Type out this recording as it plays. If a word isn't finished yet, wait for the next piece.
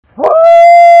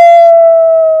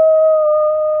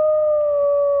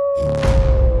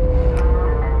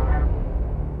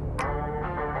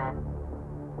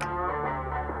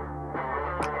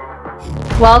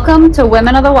Welcome to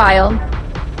Women of the Wild,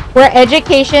 where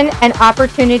education and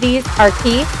opportunities are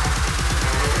key,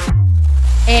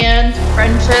 and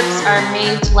friendships are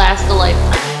made to last a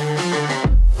lifetime.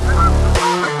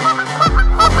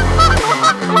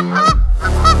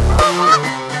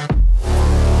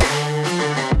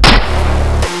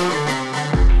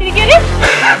 Did you get it?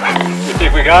 You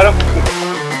think we got him?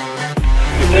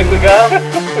 You think we got him?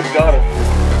 We got him.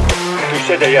 We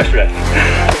said that yesterday.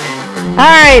 All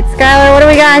right, Skylar, what do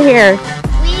we got here?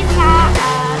 We've got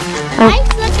a nice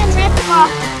looking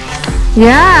rip-off.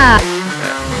 Yeah.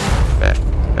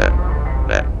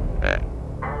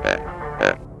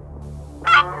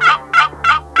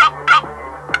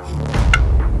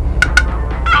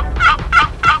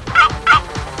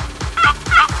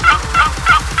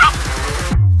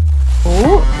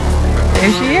 Oh,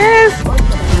 there she is.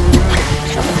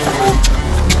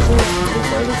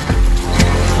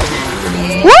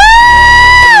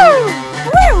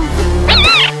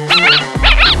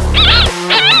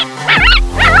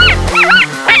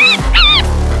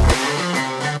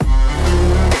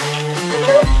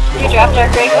 You dropped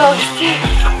our great host.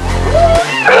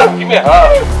 Give me a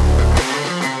hug.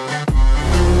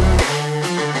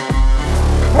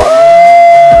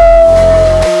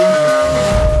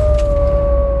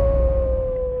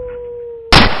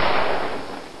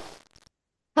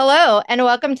 Hello, and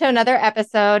welcome to another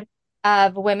episode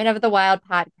of Women of the Wild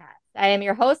podcast. I am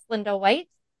your host, Linda White.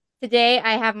 Today,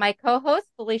 I have my co-host,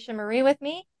 Felicia Marie, with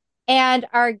me, and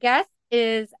our guest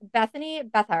is Bethany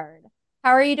Beathard.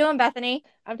 How are you doing, Bethany?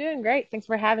 I'm doing great. Thanks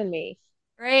for having me.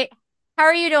 Great. How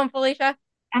are you doing, Felicia?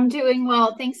 I'm doing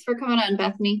well. Thanks for coming on,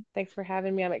 Bethany. Thanks for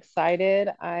having me. I'm excited.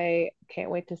 I can't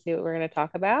wait to see what we're going to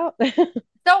talk about.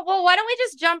 Well, why don't we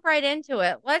just jump right into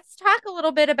it? Let's talk a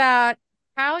little bit about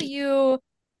how you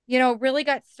really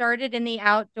got started in the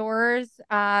outdoors.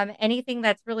 Anything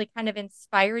that's really kind of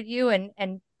inspired you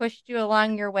and pushed you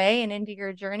along your way and into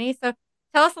your journey. So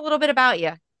tell us a little bit about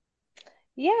you.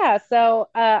 Yeah, so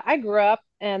I grew up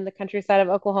in the countryside of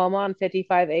Oklahoma on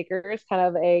 55 acres, kind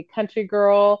of a country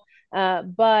girl.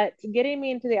 But getting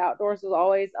me into the outdoors was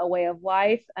always a way of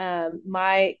life.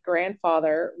 My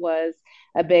grandfather was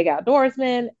a big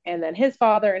outdoorsman, and then his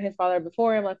father and his father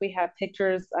before him. Like we have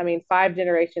pictures, I mean, 5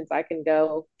 generations I can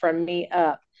go from me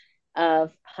up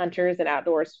of hunters and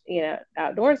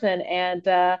outdoorsmen.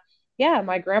 And yeah,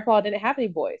 my grandpa didn't have any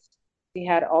boys. He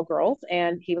had all girls,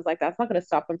 and he was like, that's not going to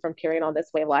stop him from carrying on this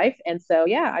way of life. And so,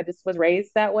 yeah, I just was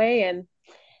raised that way, and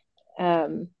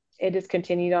it just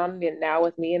continued on now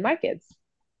with me and my kids.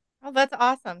 Oh, that's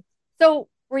awesome. So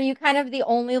were you kind of the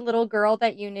only little girl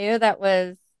that you knew that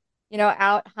was,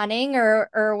 out hunting,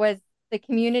 or was the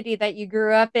community that you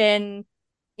grew up in,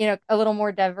 a little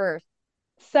more diverse?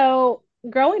 So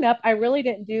growing up, I really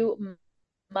didn't do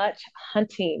much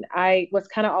hunting. I was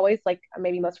kind of always like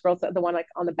maybe most girls, the one like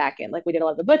on the back end. Like we did a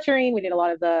lot of the butchering, we did a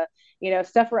lot of the,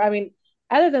 stuff where, I mean,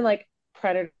 other than like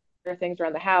predator things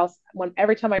around the house, when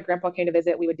every time my grandpa came to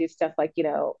visit, we would do stuff like,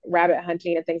 rabbit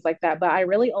hunting and things like that. But I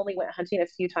really only went hunting a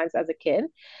few times as a kid.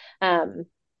 Um,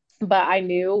 but I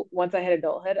knew once I had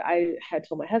adulthood, I had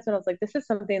told my husband, I was like, this is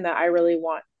something that I really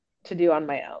want to do on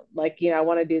my own. Like, I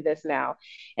want to do this now.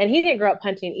 And he didn't grow up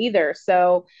hunting either.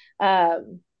 So,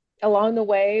 along the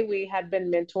way, we had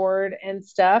been mentored and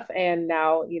stuff. And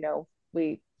now,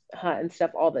 we hunt and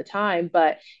stuff all the time.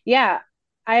 But yeah,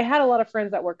 I had a lot of friends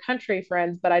that were country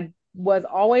friends, but I was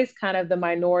always kind of the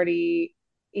minority,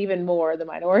 even more the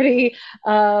minority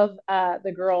of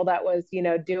the girl that was,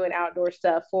 doing outdoor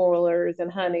stuff, four-wheelers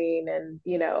and hunting and,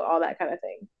 all that kind of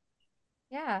thing.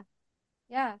 Yeah.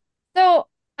 Yeah. So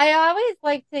I always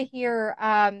like to hear,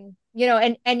 and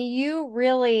you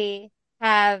really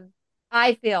have,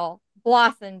 I feel,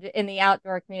 blossomed in the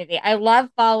outdoor community. I love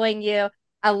following you.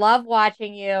 I love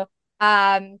watching you.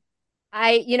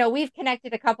 We've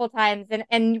connected a couple times,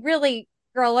 and really,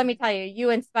 girl, let me tell you, you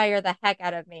inspire the heck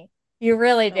out of me. You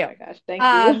really do. Oh my gosh, thank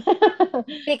you.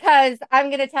 Because I'm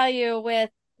going to tell you,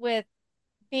 with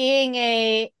being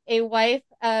a wife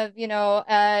of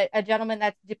a gentleman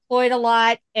that's deployed a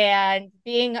lot, and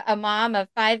being a mom of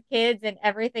 5 kids and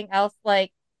everything else,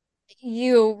 like,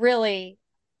 you really,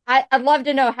 I'd love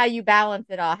to know how you balance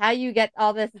it all, how you get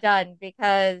all this done,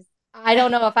 because I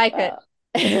don't know if I could.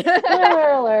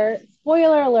 Spoiler alert,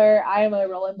 spoiler alert, I am a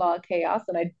rolling ball of chaos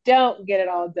and I don't get it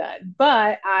all done,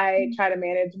 but I try to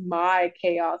manage my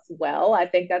chaos well. I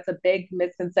think that's a big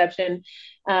misconception.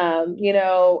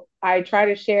 I try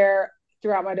to share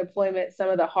throughout my deployment, some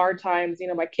of the hard times,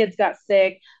 my kids got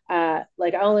sick.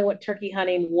 Like I only went turkey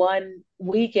hunting one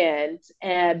weekend,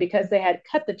 and because they had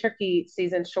cut the turkey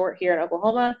season short here in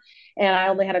Oklahoma, and I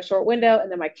only had a short window,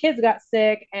 and then my kids got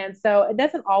sick. And so it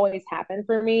doesn't always happen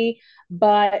for me,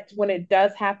 but when it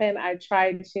does happen, I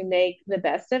try to make the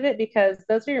best of it, because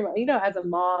those are as a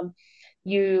mom,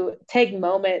 you take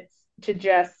moments to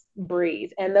just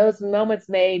breathe. And those moments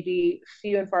may be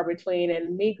few and far between.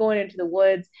 And me going into the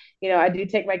woods, I do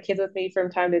take my kids with me from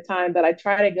time to time, but I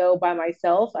try to go by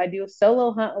myself. I do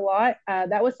solo hunt a lot.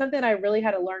 That was something I really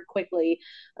had to learn quickly.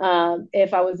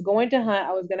 If I was going to hunt,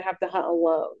 I was going to have to hunt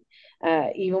alone.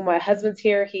 Even my husband's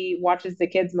here, he watches the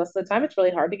kids most of the time. It's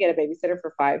really hard to get a babysitter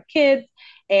for 5 kids.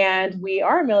 And we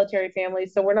are a military family,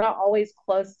 so we're not always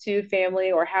close to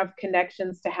family or have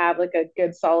connections to have like a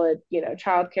good, solid,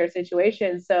 childcare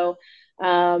situation. So,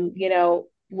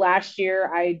 last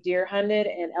year I deer hunted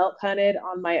and elk hunted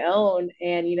on my own.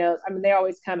 And, they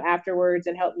always come afterwards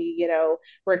and help me,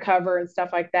 recover and stuff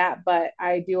like that. But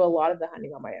I do a lot of the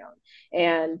hunting on my own.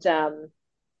 And,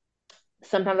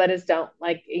 sometimes I just don't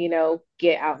like,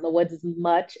 get out in the woods as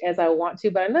much as I want to,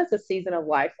 but I know it's a season of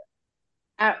life.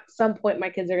 At some point,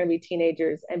 my kids are going to be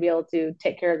teenagers and be able to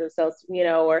take care of themselves,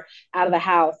 or out of the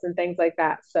house and things like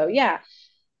that. So, yeah,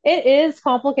 it is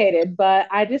complicated, but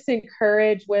I just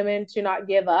encourage women to not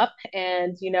give up.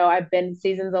 And, I've been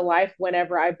seasons of life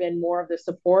whenever I've been more of the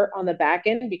support on the back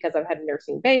end, because I've had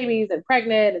nursing babies and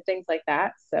pregnant and things like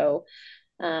that. So,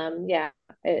 yeah,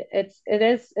 it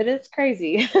is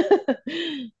crazy.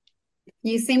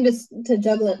 You seem to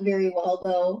juggle it very well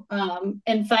though.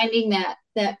 And finding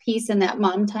that peace and that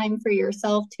mom time for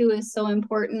yourself too is so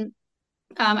important.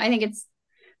 I think it's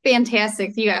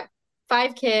fantastic. You got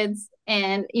 5 kids,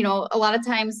 and a lot of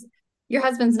times your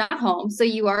husband's not home, so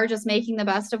you are just making the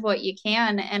best of what you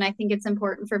can. And I think it's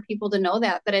important for people to know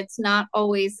that it's not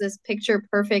always this picture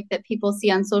perfect that people see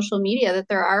on social media, that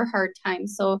there are hard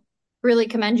times. So really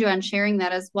commend you on sharing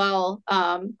that as well,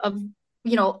 of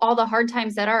all the hard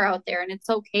times that are out there, and it's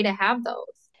okay to have those.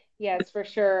 Yes, for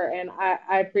sure. And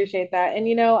I appreciate that.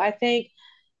 And, I think,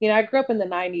 I grew up in the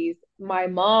 90s. My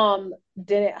mom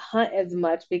didn't hunt as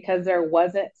much because there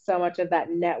wasn't so much of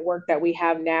that network that we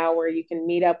have now, where you can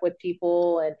meet up with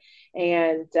people,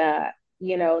 and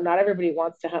not everybody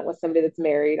wants to hunt with somebody that's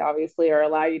married, obviously, or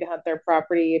allow you to hunt their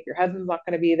property if your husband's not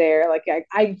going to be there. Like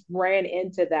I ran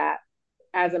into that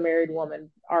as a married woman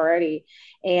already.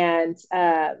 And,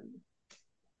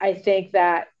 I think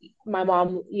that my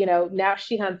mom, now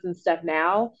she hunts and stuff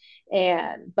now,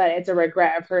 but it's a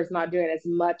regret of hers not doing as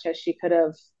much as she could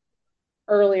have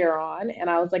earlier on. And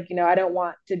I was like, I don't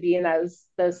want to be in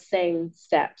those same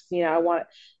steps.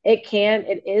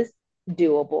 It is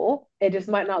doable. It just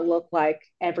might not look like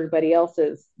everybody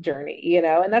else's journey,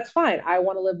 and that's fine. I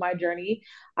want to live my journey.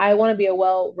 I want to be a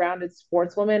well-rounded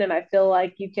sportswoman. And I feel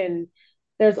like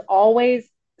there's always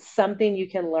something you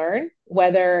can learn,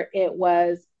 whether it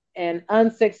was an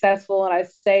unsuccessful, and I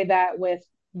say that with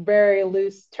very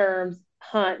loose terms,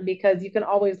 hunt, because you can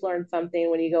always learn something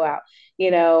when you go out.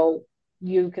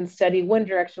 You can study wind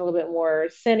direction a little bit more,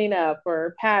 sending up,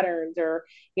 or patterns, or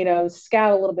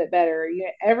scout a little bit better.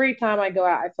 Every time I go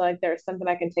out, I feel like there's something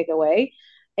I can take away.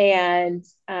 And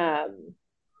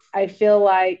I feel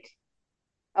like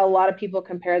a lot of people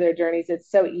compare their journeys.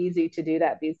 It's so easy to do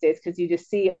that these days, because you just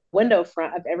see a window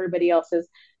front of everybody else's,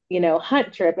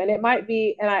 hunt trip. And it might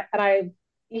be, and I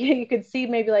you could see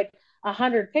maybe like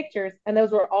 100 pictures, and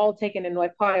those were all taken in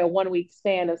like probably a 1 week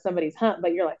span of somebody's hunt.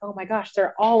 But you're like, oh my gosh,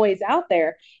 they're always out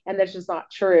there, and that's just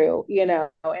not true.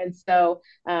 And so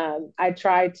I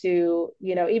try to,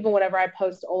 even whenever I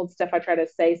post old stuff, I try to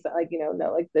say so, like,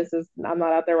 no, like I'm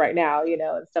not out there right now,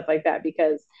 and stuff like that,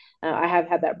 because I have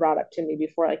had that brought up to me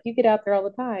before, like, you get out there all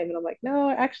the time, and I'm like, no,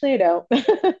 actually I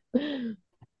don't.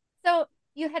 So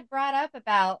you had brought up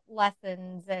about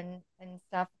lessons and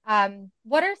stuff.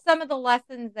 What are some of the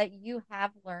lessons that you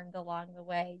have learned along the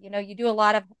way? You do a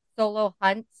lot of solo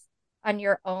hunts on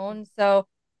your own. So,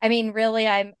 I mean, really,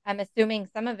 I'm assuming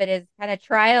some of it is kind of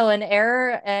trial and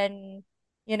error, and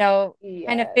kind of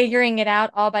Yes. figuring it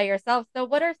out all by yourself. So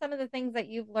what are some of the things that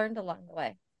you've learned along the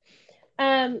way?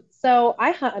 So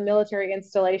I hunt a military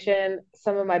installation.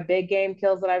 Some of my big game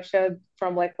kills that I've showed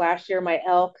from like last year, my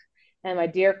elk and my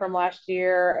deer from last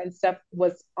year and stuff,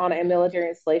 was on a military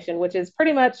installation, which is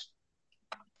pretty much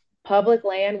public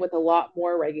land with a lot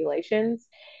more regulations.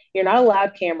 You're not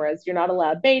allowed cameras, you're not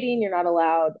allowed baiting, you're not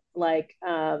allowed like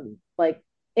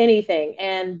anything.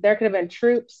 And there could have been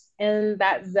troops in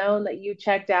that zone that you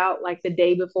checked out like the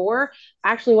day before.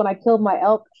 Actually, when I killed my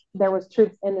elk, there was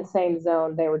troops in the same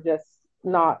zone. They were just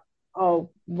not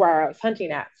where I was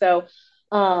hunting at. So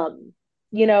um,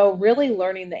 really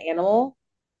learning the animal,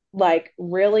 like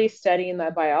really studying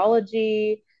the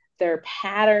biology, their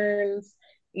patterns,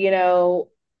 you know,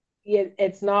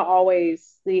 it's not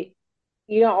always the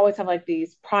you don't always have like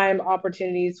these prime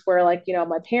opportunities where like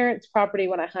my parents' property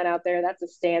when I hunt out there, that's a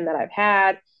stand that I've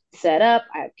had set up.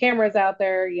 I have cameras out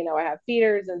there, I have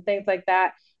feeders and things like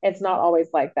that. It's not always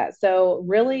like that. So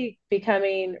really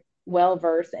becoming well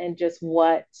versed in just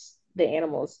what the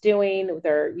animal is doing,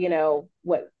 their,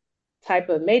 what type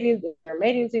of mating or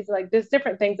mating season, like there's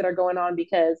different things that are going on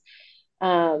because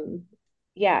um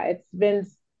yeah,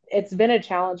 it's been a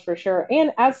challenge for sure.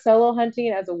 And as solo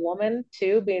hunting as a woman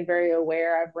too, being very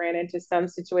aware, I've ran into some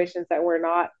situations that were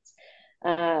not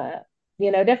uh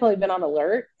definitely been on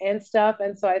alert and stuff.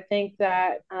 And so I think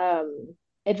that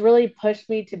it's really pushed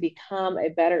me to become a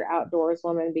better outdoors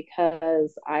woman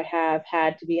because I have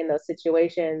had to be in those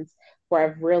situations where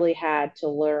I've really had to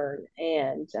learn.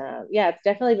 And yeah, it's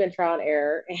definitely been trial and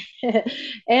error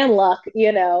and luck,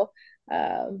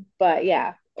 but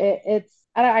yeah, it's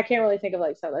I can't really think of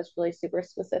like something that's really super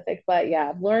specific, but yeah,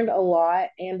 I've learned a lot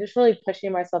and just really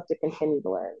pushing myself to continue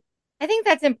to learn. I think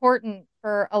that's important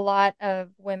for a lot of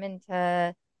women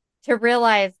to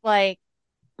realize, like,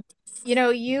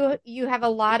 you have a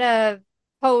lot of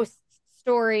posts,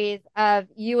 stories of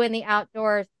you in the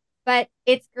outdoors, but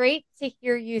it's great to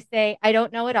hear you say, I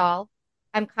don't know it all.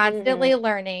 I'm constantly Mm-hmm.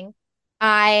 learning.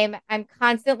 I'm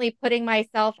constantly putting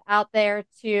myself out there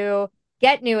to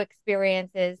get new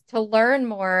experiences, to learn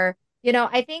more.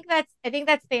 I think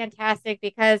that's fantastic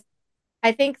because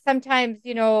I think sometimes,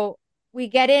 we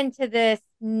get into this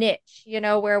niche,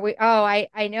 where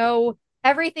I know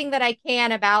everything that I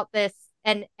can about this,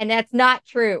 and that's not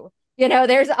true.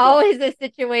 There's Yeah. always a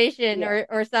situation Yeah.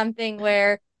 or something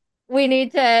where we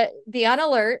need to be on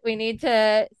alert. We need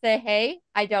to say, "Hey,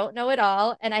 I don't know it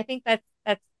all." And I think that's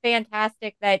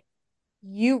fantastic that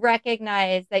you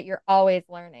recognize that you're always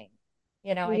learning.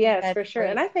 I think Yes, that's for sure.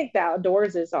 And great. I think the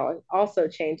outdoors is also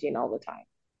changing all the time.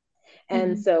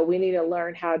 And Mhm. so we need to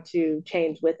learn how to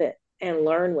change with it and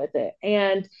learn with it.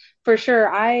 And for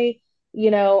sure, I,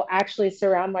 actually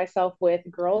surround myself with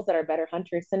girls that are better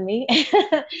hunters than me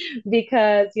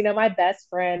because, my best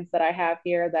friends that I have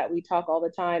here that we talk all the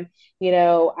time,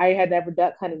 I had never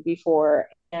duck hunted before.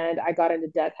 And I got into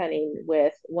duck hunting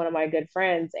with one of my good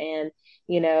friends, and,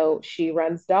 she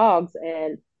runs dogs.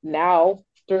 And now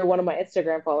through one of my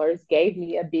Instagram followers gave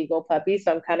me a beagle puppy.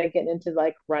 So I'm kind of getting into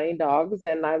like running dogs,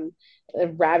 and I'm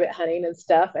rabbit hunting and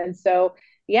stuff. And so,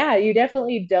 yeah, you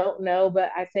definitely don't know.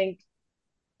 But I think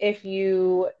if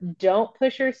you don't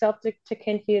push yourself to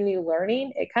continue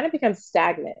learning, it kind of becomes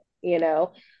stagnant.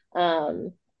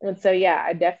 Um, and so, yeah,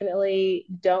 I definitely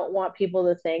don't want people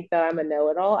to think that I'm a know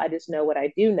it all. I just know what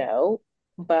I do know,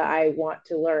 but I want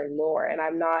to learn more. And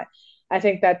I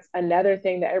think that's another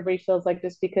thing that everybody feels like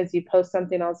just because you post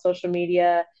something on social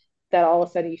media that all of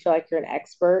a sudden you feel like you're an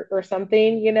expert or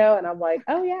something. And I'm like,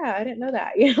 oh yeah, I didn't know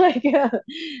that. Like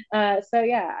so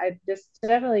yeah, I just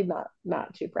definitely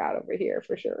not too proud over here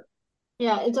for sure.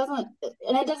 Yeah, it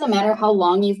doesn't matter how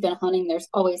long you've been hunting, there's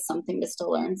always something to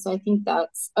still learn. So I think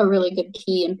that's a really good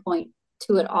key and point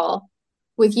to it all.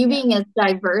 With you Yeah. being as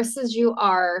diverse as you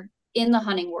are in the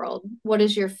hunting world, what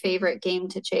is your favorite game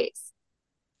to chase?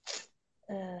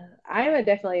 I am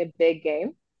definitely a big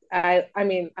game. I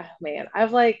mean, oh man,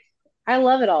 I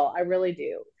love it all. I really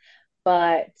do.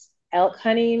 But elk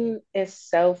hunting is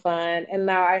so fun. And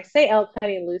now I say elk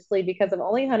hunting loosely because I've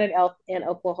only hunted elk in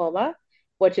Oklahoma,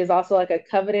 which is also like a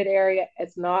coveted area.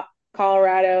 It's not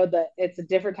Colorado, it's a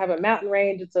different type of mountain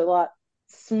range. It's a lot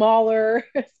smaller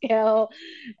scale,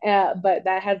 but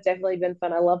that has definitely been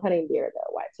fun. I love hunting deer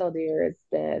though. Whitetail deer has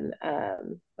been,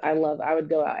 I would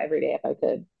go out every day if I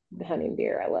could hunting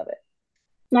deer. I love it.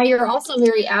 Now you're also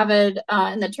very avid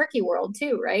in the turkey world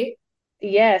too, right?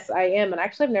 Yes, I am. And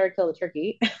actually, I've never killed a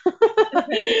turkey.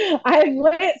 I've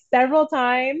went several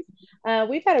times.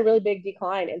 We've had a really big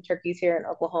decline in turkeys here in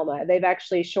Oklahoma. They've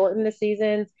actually shortened the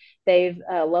seasons. They've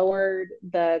lowered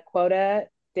the quota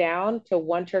down to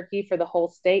one turkey for the whole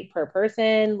state per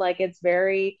person. Like it's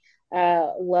very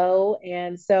low.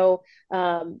 And so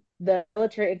the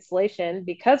military installation,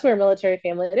 because we're a military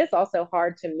family, it is also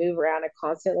hard to move around and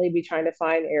constantly be trying to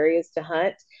find areas to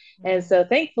hunt. And Mhm. so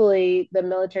thankfully the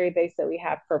military base that we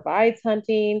have provides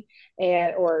hunting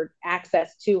and or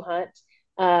access to hunt.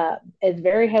 Is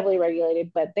very heavily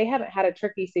regulated, but they haven't had a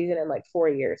turkey season in like 4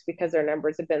 years because their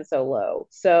numbers have been so low.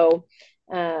 So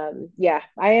yeah,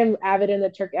 I am avid in the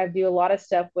turkey. I do a lot of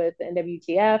stuff with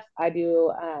NWTF. I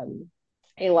do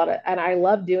a lot of, and I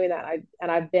love doing that.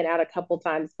 I've been out a couple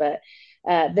times, but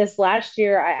this last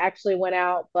year I actually went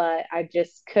out, but I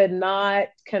just could not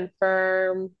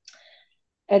confirm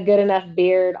a good enough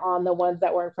beard on the ones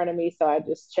that were in front of me. So I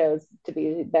just chose to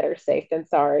be better safe than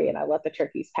sorry, and I let the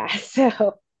turkeys pass.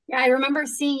 So Yeah, I remember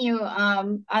seeing you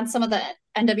on some of the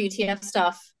NWTF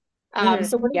stuff.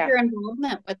 So what is yeah. your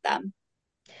involvement with them?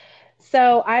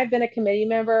 So I've been a committee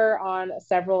member on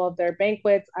several of their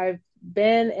banquets. I've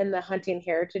been in the Hunting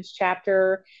Heritage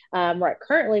chapter. Right,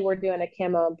 currently we're doing a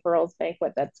Camo and Pearls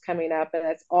banquet that's coming up, and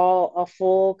it's all a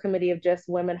full committee of just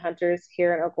women hunters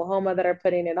here in Oklahoma that are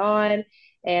putting it on.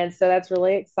 And so that's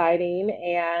really exciting,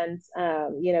 and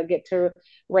get to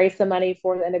raise some money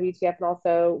for the NWTF and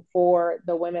also for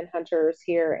the women hunters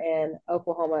here in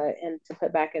Oklahoma, and to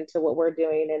put back into what we're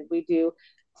doing. And we do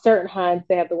certain hunts.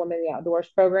 They have the Women in the Outdoors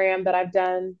program that I've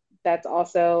done. That's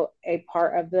also a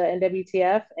part of the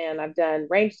NWTF, and I've done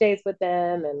range days with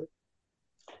them and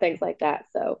things like that.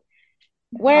 So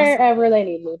Awesome. wherever they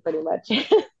need me, pretty much.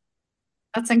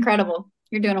 That's incredible.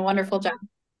 You're doing a wonderful job.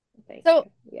 Thank So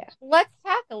you. Yeah. let's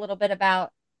talk a little bit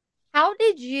about how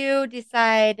did you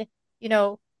decide,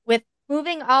 with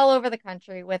moving all over the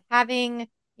country, with having,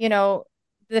 you know,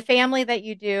 the family that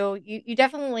you do, you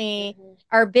definitely Mm-hmm.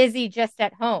 are busy just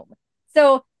at home.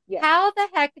 So Yes. how the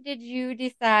heck did you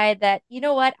decide that, you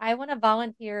know what, I want to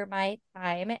volunteer my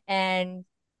time and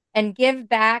give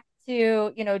back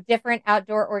to, different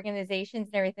outdoor organizations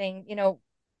and everything?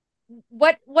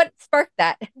 What sparked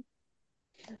that?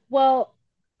 Well,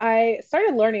 I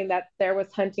started learning that there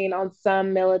was hunting on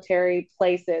some military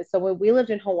places. So when we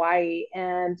lived in Hawaii,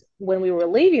 and when we were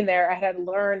leaving there, I had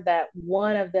learned that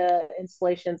one of the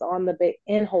installations on the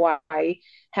in Hawaii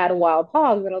had a wild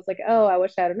hog. And I was like, oh, I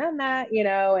wish I had known that.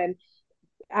 And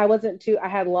I wasn't too, I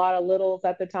had a lot of littles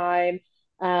at the time.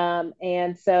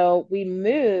 And so we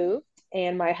moved,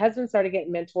 and my husband started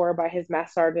getting mentored by his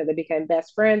master sergeant. They became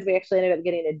best friends. We actually ended up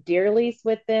getting a deer lease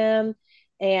with them.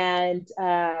 And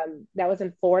that was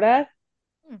in Florida.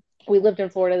 Hmm. We lived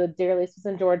in Florida. The deer lease was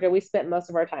in Georgia. We spent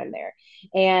most of our time there.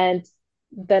 And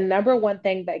the number one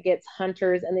thing that gets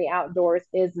hunters in the outdoors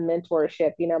is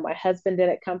mentorship. My husband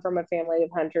didn't come from a family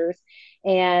of hunters.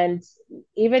 And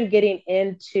even getting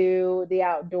into the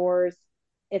outdoors,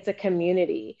 it's a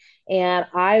community. And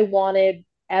I wanted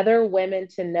other women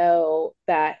to know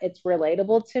that it's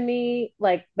relatable to me.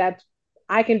 Like that's,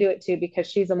 I can do it too because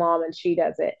she's a mom and she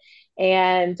does it.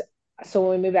 And so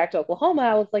when we moved back to Oklahoma,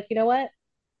 I was like, you know what?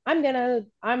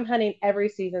 I'm hunting every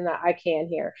season that I can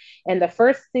here. And the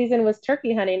first season was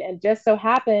turkey hunting, and just so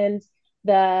happened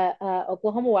the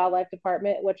Oklahoma Wildlife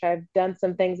Department, which I've done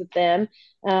some things with them,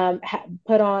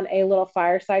 put on a little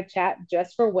fireside chat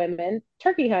just for women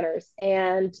turkey hunters.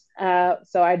 And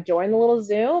so I joined the little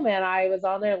Zoom, and I was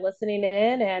on there listening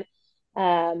in, and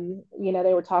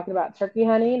they were talking about turkey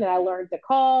hunting, and I learned to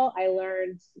call. I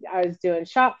was doing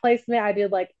shot placement. I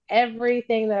did like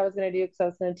everything that I was going to do because I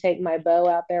was going to take my bow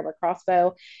out there, my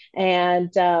crossbow.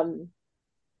 And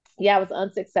yeah, I was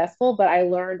unsuccessful, but I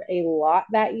learned a lot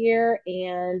that year.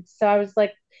 And so I was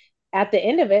like, at the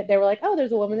end of it, they were like, oh,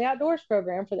 there's a Women in the Outdoors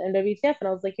program for the NWTF. And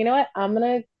I was like, you know what? I'm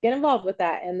going to get involved with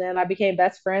that. And then I became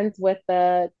best friends with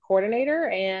the coordinator,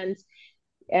 and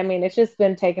I mean, it's just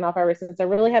been taken off ever since. I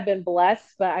really have been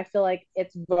blessed, but I feel like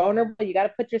it's vulnerable. You got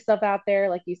to put yourself out there.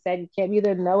 Like you said, you can't be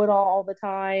the know it all the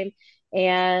time.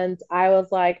 And I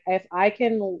was like, if I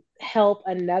can help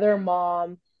another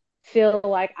mom feel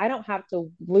like I don't have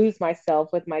to lose myself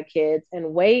with my kids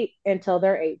and wait until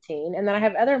they're 18. And then I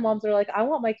have other moms that are like, I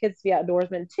want my kids to be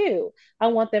outdoorsmen too. I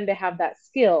want them to have that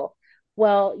skill.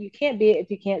 Well, you can't be it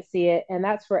if you can't see it. And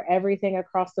that's for everything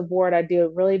across the board. I do a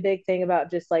really big thing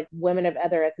about just like women of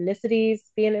other ethnicities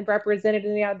being represented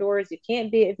in the outdoors. You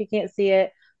can't be it if you can't see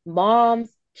it.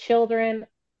 Moms, children,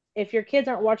 if your kids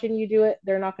aren't watching you do it,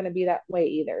 they're not going to be that way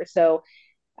either. So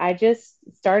I just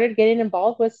started getting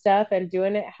involved with stuff and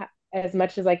doing it as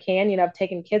much as I can. I've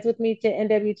taken kids with me to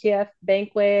NWTF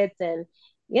banquets, and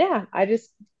yeah, I just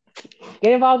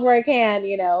get involved where I can,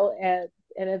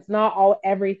 and it's not all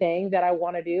everything that I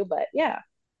want to do, but yeah.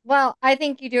 Well, I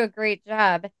think you do a great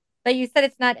job. But you said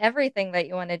it's not everything that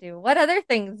you want to do. What other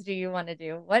things do you want to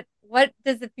do? What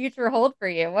does the future hold for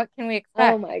you? What can we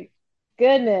Oh expect? my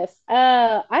goodness.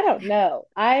 I don't know.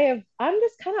 I'm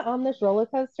just kind of on this roller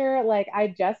coaster. Like I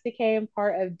just became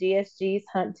part of DSG's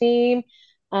hunt team.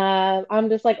 I'm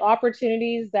just like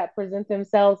opportunities that present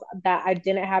themselves that I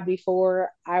didn't have before.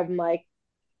 I'm like,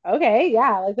 okay,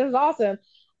 yeah, like this is awesome.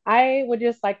 I would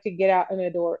just like to get out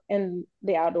in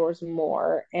the outdoors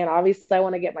more. And obviously I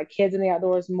want to get my kids in the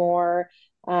outdoors more.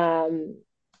 Um,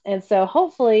 and so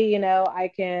hopefully,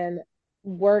 I can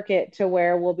work it to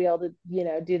where we'll be able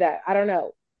to, do that. I don't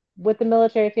know. With the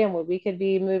military family, we could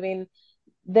be moving.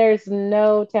 There's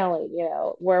no telling,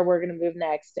 where we're going to move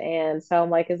next. And so I'm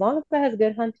like, as long as that has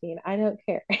good hunting, I don't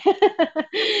care.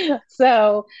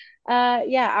 So,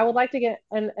 yeah, I would like to get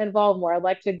involved more. I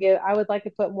would like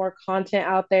to put more content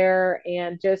out there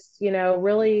and just,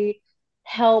 really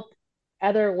help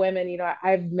other women.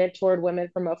 I've mentored women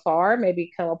from afar,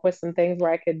 maybe come up with some things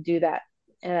where I could do that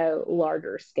in a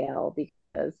larger scale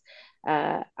because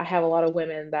I have a lot of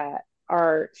women that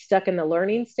are stuck in the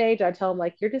learning stage. I tell them,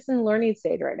 like, you're just in the learning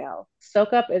stage right now.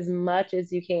 Soak up as much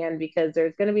as you can because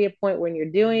there's going to be a point when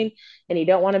you're doing and you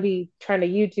don't want to be trying to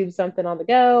YouTube something on the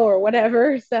go or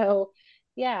whatever. So,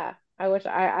 yeah, I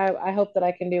hope that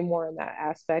I can do more in that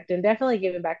aspect and definitely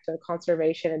giving back to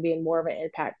conservation and being more of an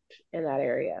impact in that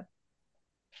area.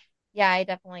 Yeah, I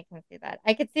definitely can see that.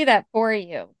 I could see that for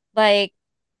you. Like,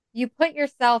 you put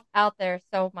yourself out there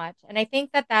so much, and I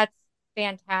think that that's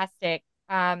fantastic.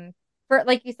 For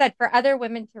like you said, for other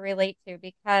women to relate to,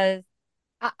 because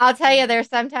I'll tell you, there's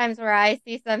sometimes where I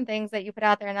see some things that you put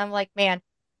out there, and I'm like, man,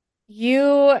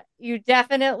 you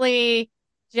definitely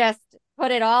just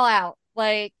put it all out.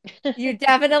 Like, you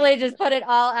definitely just put it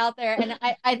all out there, and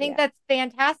I think Yeah. that's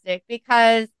fantastic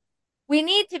because we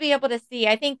need to be able to see.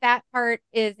 I think that part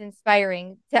is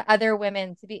inspiring to other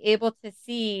women to be able to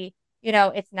see,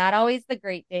 it's not always the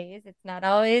great days. It's not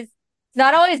always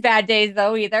bad days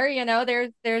though either.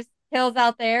 There's hills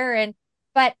out there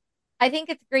but I think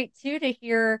it's great too to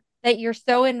hear that you're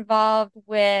so involved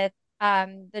with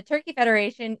the Turkey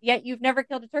Federation, yet you've never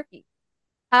killed a turkey.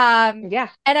 Yeah.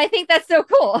 And I think that's so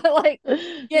cool. Like,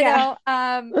 you Yeah. know,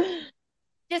 um,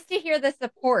 just to hear the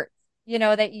support,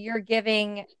 that you're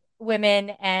giving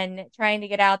women and trying to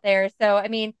get out there. So, I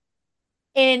mean,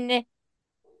 in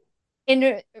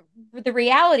in the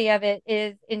reality of it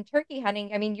is in turkey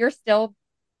hunting, I mean, you're still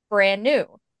brand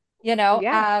new, you know,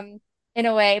 Yeah. um, in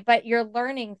a way, but you're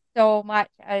learning so much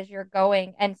as you're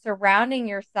going and surrounding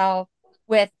yourself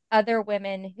with other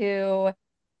women who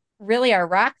really are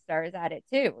rock stars at it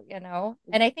too. And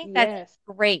I think that's Yes.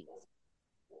 great,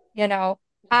 you know.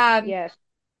 Um, Yes.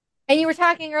 And you were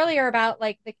talking earlier about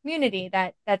like the community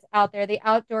that's out there, the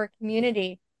outdoor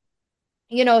community.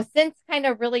 Since kind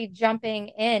of really jumping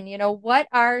in, what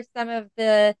are some of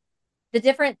the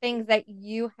different things that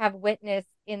you have witnessed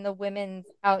in the women's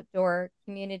outdoor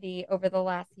community over the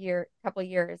last couple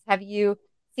years? Have you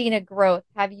seen a growth?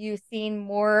 Have you seen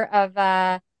more of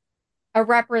a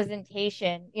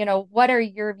representation? What are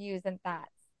your views and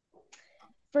thoughts?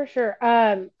 For sure.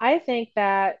 I think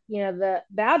that, the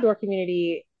outdoor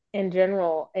community in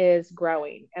general is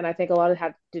growing. And I think a lot of it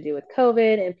had to do with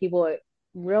COVID and people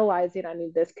realizing I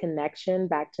need this connection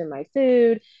back to my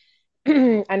food.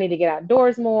 I need to get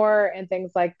outdoors more and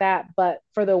things like that. But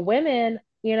for the women,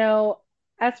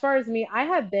 as far as me, I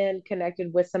have been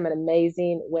connected with some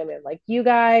amazing women like you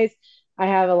guys. I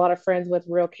have a lot of friends with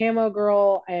Real Camo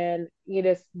Girl and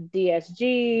just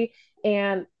DSG,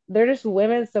 and they're just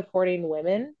women supporting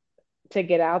women to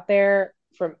get out there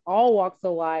from all walks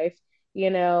of life,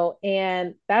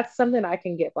 and that's something I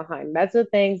can get behind. That's the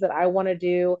things that I want to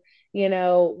do.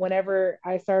 Whenever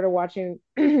I started watching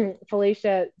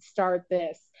Felicia start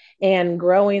this and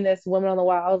growing this Women on the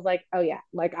Wild, I was like, oh yeah,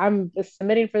 like I'm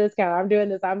submitting for this count. I'm doing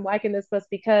this. I'm liking this post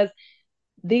because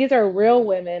these are real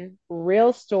women,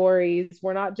 real stories.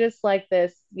 We're not just like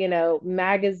this,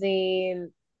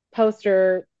 magazine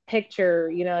poster picture,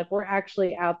 like we're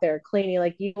actually out there cleaning,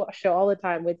 like you show all the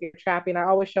time with your trapping. I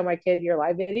always show my kid your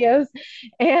live videos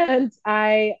and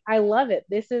I love it.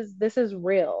 This is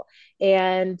real.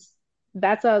 And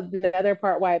that's the other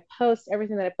part why I post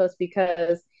everything that I post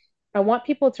because I want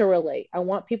people to relate. I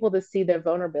want people to see the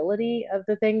vulnerability of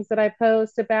the things that I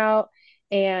post about,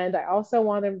 and I also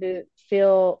want them to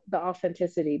feel the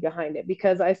authenticity behind it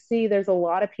because I see there's a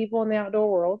lot of people in the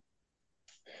outdoor world.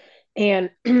 And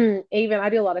even I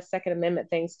do a lot of Second Amendment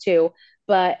things too,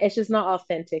 but it's just not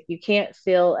authentic. You can't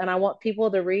feel, and I want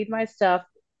people to read my stuff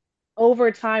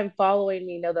over time following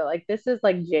me know that like this is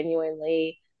like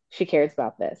genuinely she cares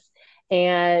about this.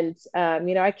 And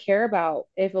I care about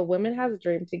if a woman has a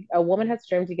dream to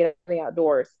get in the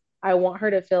outdoors, I want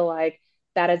her to feel like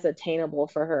that is attainable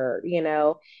for her,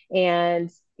 and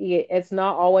it's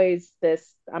not always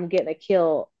this I'm getting a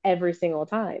kill every single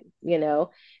time,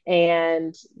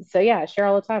 and so yeah, I share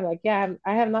all the time like yeah,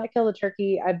 I have not killed a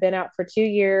turkey. I've been out for 2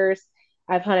 years.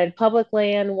 I've hunted public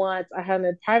land once. I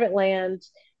hunted private land.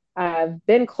 I've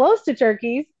been close to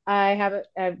turkeys. I haven't.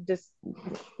 I've just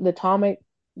the Tom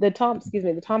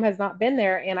has not been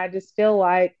there, and I just feel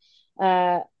like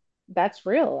uh, that's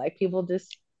real. Like people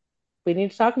just we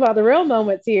need to talk about the real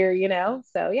moments here,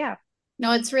 So yeah.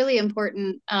 No, it's really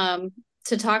important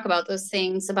to talk about those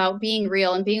things, about being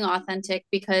real and being authentic,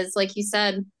 because like you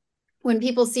said, when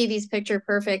people see these picture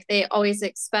perfect, they always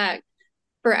expect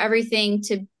for everything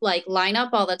to like line up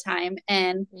all the time.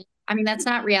 And I mean, that's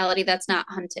not reality. That's not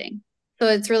hunting. So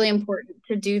it's really important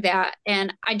to do that.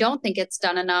 And I don't think it's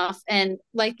done enough. And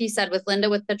like you said, with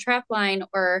Linda, with the trap line,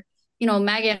 or,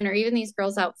 Megan, or even these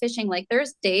girls out fishing, like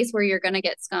there's days where you're going to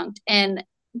get skunked, and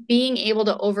being able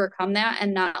to overcome that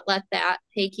and not let that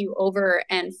take you over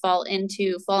and fall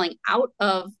into falling out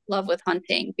of love with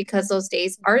hunting, because those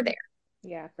days are there.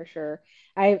 Yeah, for sure.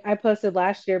 I posted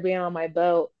last year being on my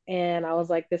boat, and I was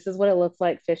like, this is what it looks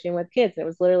like fishing with kids. It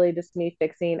was literally just me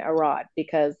fixing a rod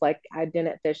because like I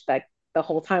didn't fish like the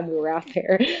whole time we were out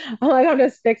there. I'm like, I'm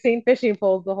just fixing fishing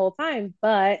poles the whole time.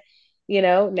 But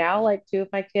now like two of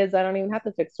my kids, I don't even have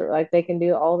to fix it. Like they can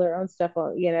do all their own stuff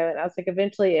and I was like,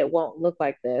 eventually it won't look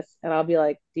like this. And I'll be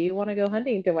like, do you want to go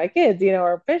hunting to my kids,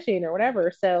 or fishing or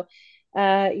whatever? So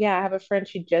yeah, I have a friend,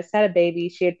 she just had a baby.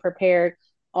 She had prepared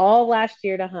all last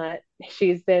year to hunt.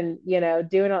 She's been,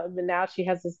 doing all, but now she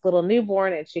has this little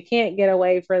newborn and she can't get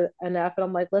away for enough. And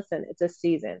I'm like, listen, it's a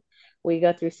season. We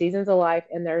go through seasons of life,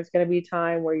 and there's going to be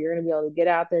time where you're going to be able to get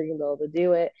out there, you're going to be able to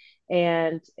do it,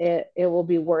 and it will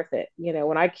be worth it.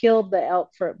 When I killed the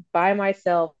elk by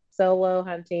myself, solo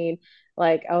hunting,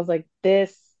 like I was like,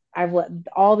 this, I've let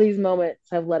all these moments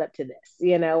have led up to this.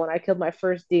 When I killed my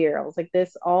first deer, I was like,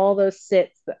 this, all those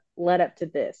sits that led up to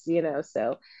this.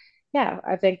 So yeah,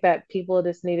 I think that people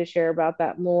just need to share about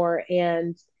that more.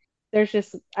 And I feel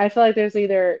like there's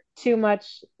either too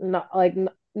much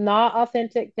not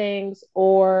authentic things,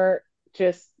 or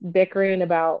just bickering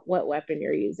about what weapon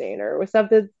you're using, or with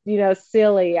something,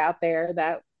 silly out there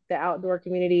that the outdoor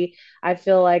community, I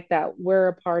feel like that we're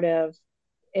a part of,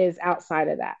 is outside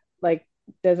of that. Like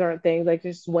those aren't things, like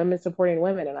just women supporting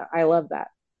women. And I love that.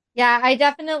 Yeah, I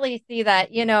definitely see that.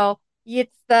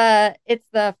 It's the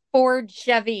Ford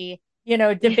Chevy,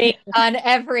 debate on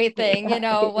everything.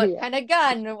 What Yeah. kind of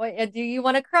gun? Do you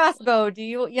want a crossbow? Do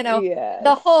you, the Yes.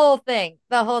 whole thing,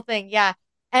 the whole thing. Yeah.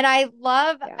 And Yeah.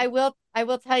 I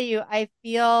will tell you, I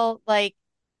feel like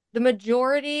the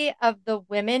majority of the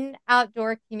women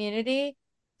outdoor community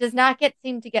does not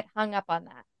seem to get hung up on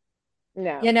that.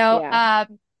 No. You know, Yeah.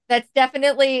 um, that's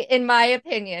definitely, in my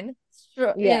opinion,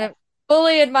 Yeah.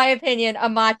 fully in my opinion, a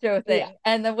macho Yeah. thing,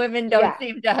 and the women don't Yeah.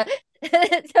 seem to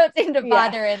don't seem to Yeah.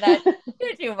 bother in that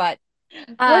too much.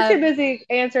 We're too Um, busy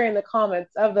answering the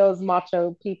comments of those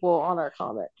macho people on our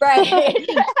comments. right.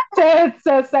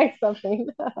 to say something.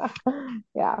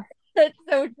 Yeah. That's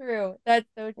so true. That's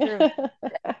so true.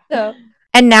 So,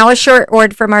 and now a short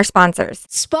word from our sponsors.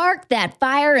 Spark that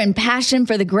fire and passion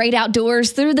for the great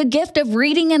outdoors through the gift of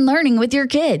reading and learning with your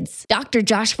kids. Dr.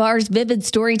 Josh Farr's vivid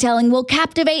storytelling will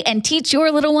captivate and teach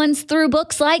your little ones through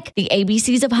books like The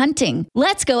ABCs of Hunting,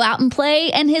 Let's Go Out and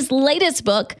Play, and his latest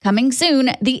book, coming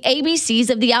soon, The ABCs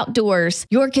of the Outdoors.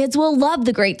 Your kids will love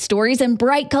the great stories and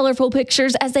bright, colorful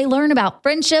pictures as they learn about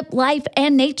friendship, life,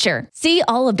 and nature. See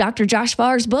all of Dr. Josh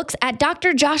Farr's books at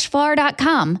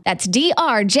drjoshfarr.com. That's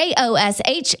DRJOSHFARR.com.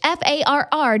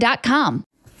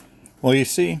 Well, you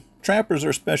see, trappers are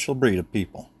a special breed of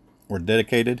people. We're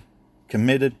dedicated,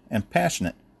 committed, and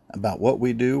passionate about what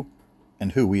we do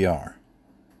and who we are.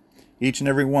 Each and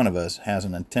every one of us has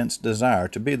an intense desire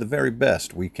to be the very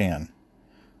best we can.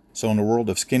 So in the world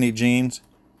of skinny jeans,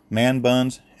 man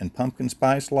buns, and pumpkin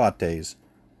spice lattes,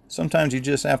 sometimes you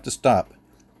just have to stop,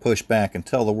 push back, and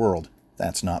tell the world,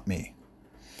 that's not me.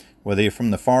 Whether you're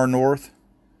from the far north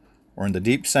or in the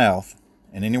deep south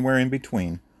and anywhere in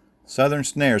between, Southern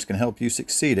Snares can help you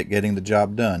succeed at getting the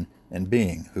job done and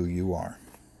being who you are.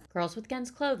 Girls with Guns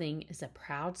Clothing is a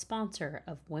proud sponsor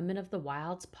of Women of the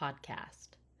Wilds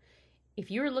podcast.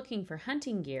 If you are looking for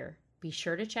hunting gear, be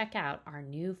sure to check out our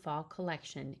new fall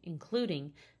collection,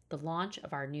 including the launch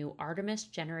of our new Artemis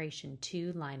Generation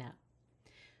 2 lineup.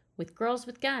 With Girls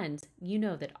with Guns, you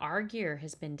know that our gear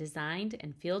has been designed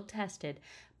and field tested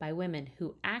by women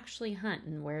who actually hunt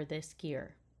and wear this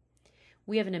gear.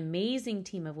 We have an amazing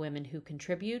team of women who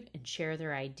contribute and share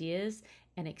their ideas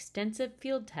and extensive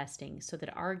field testing so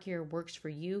that our gear works for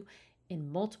you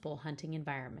in multiple hunting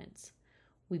environments.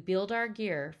 We build our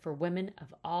gear for women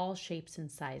of all shapes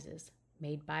and sizes,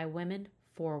 made by women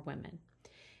for women.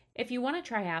 If you want to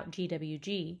try out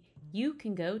GWG, you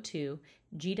can go to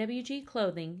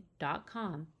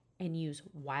gwgclothing.com and use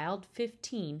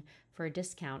WILD15 for a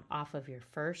discount off of your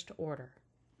first order.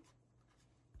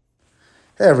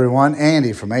 Hey everyone,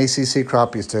 Andy from ACC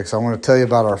Crappie Sticks. I want to tell you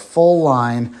about our full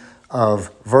line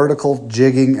of vertical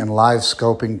jigging and live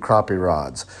scoping crappie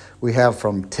rods. We have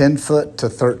from 10 foot to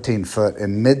 13 foot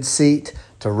in mid seat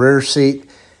to rear seat,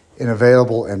 and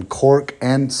available in cork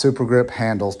and super grip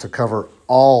handles to cover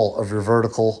all of your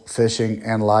vertical fishing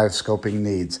and live scoping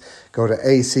needs. Go to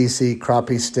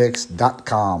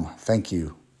accrappiesticks.com. Thank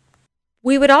you.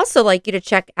 We would also like you to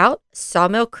check out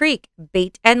Sawmill Creek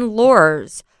Bait and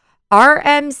Lures,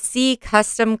 RMC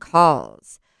Custom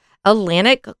Calls,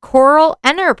 Atlantic Coral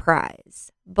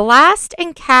Enterprise, Blast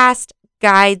and Cast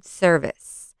Guide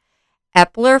Service,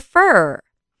 Epler Fur,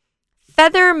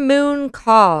 Feather Moon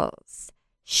Calls,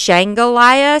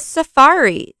 Shangalaya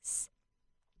Safaris,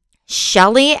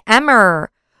 Shelly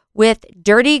Emmer with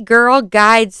Dirty Girl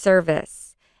Guide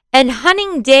Service, and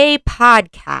Hunting Day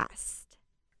Podcast.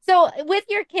 So with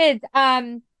your kids,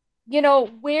 where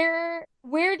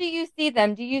do you see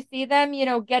them? Do you see them,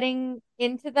 getting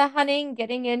into the hunting,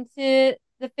 getting into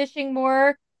the fishing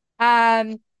more?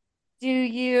 I'm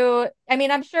sure,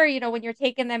 when you're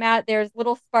taking them out, there's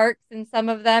little sparks in some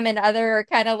of them, and other are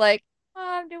kind of like,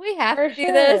 do we have For to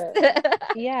do this?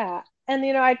 Yeah. And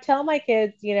I tell my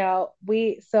kids, I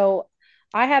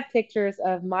have pictures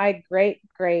of my great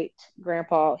great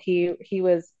grandpa. He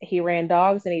ran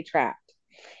dogs and he trapped.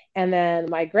 And then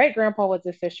my great grandpa was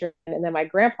a fisherman. And then my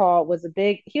grandpa he was an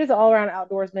all around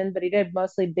outdoorsman, but he did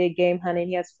mostly big game hunting.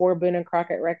 He has 4 Boone and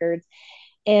Crockett records.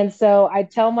 And so I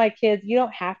tell my kids, you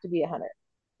don't have to be a hunter.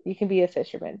 You can be a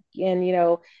fisherman. And,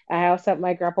 I also,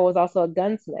 my grandpa was also a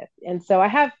gunsmith. And so I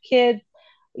have kids,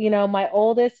 my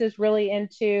oldest is really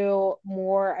into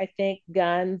more, I think,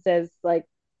 guns as like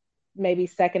maybe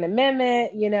Second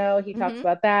Amendment, he talks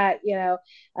about that,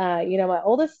 my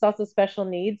oldest is also special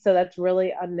needs. So that's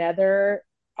really another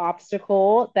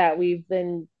obstacle that we've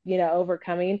been,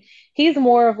 overcoming. He's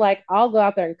more of like, I'll go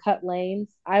out there and cut lanes.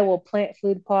 I will plant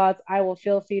food plots. I will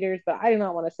fill feeders, but I do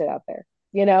not want to sit out there,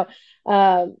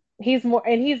 he's more,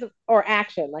 and or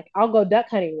action. Like I'll go duck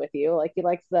hunting with you. Like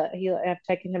I've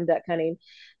taken him duck hunting.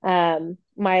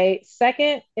 My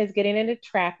second is getting into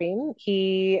trapping.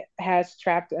 He has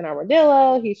trapped an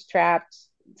armadillo. He's trapped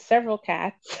several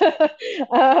cats,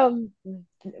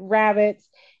 rabbits.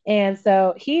 And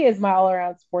so he is my all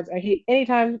around sports.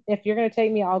 Anytime, if you're going to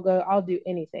take me, I'll do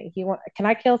anything. Can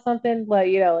I kill something?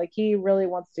 Like he really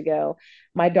wants to go.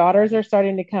 My daughters are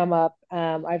starting to come up.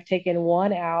 I've taken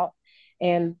one out,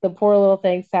 and the poor little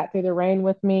thing sat through the rain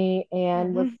with me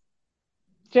and was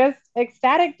just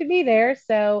ecstatic to be there.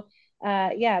 So,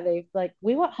 they've like,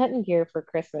 we want hunting gear for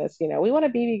Christmas. We want a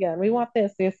BB gun. We want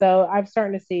this. So I'm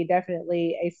starting to see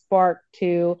definitely a spark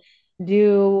to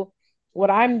do what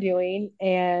I'm doing.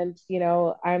 And,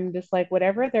 I'm just like,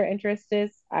 whatever their interest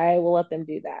is, I will let them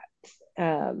do that.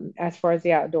 As far as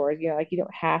the outdoors, like you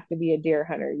don't have to be a deer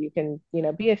hunter. You can,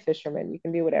 be a fisherman. You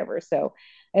can do whatever. So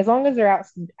as long as they're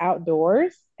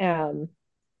outdoors, and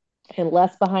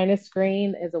less behind a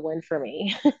screen is a win for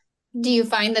me. Do you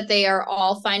find that they are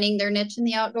all finding their niche in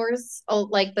the outdoors,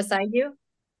 like beside you?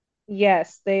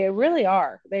 Yes, they really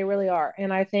are. They really are.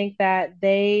 And I think that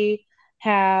they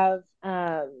have,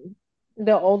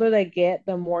 the older they get,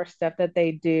 the more stuff that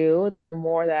they do, the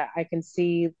more that I can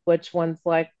see which ones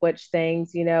like which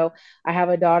things. I have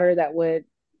a daughter that would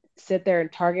sit there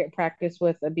and target practice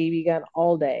with a BB gun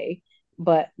all day,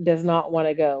 but does not want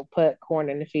to go put corn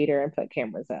in the feeder and put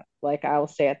cameras up. Like I will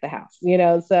stay at the house,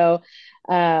 So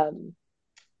I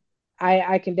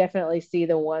can definitely see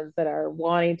the ones that are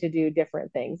wanting to do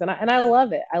different things. And I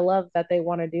love it. I love that they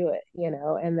want to do it,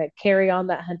 and that carry on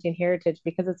that hunting heritage,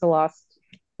 because it's a lost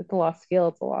skill.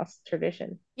 It's a lost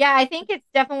tradition. Yeah, I think it's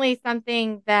definitely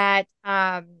something that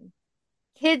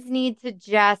kids need to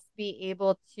just be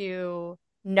able to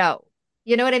know.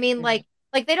 You know what I mean? Mm-hmm.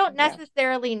 Like they don't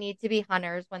necessarily need to be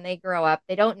hunters when they grow up.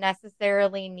 They don't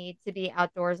necessarily need to be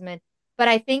outdoorsmen, but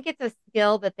I think it's a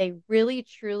skill that they really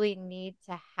truly need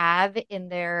to have in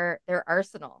their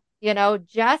arsenal,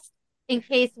 just in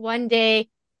case one day,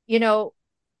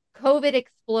 COVID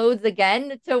explodes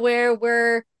again to where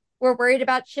we're worried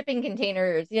about shipping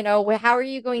containers. How are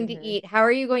you going to eat? How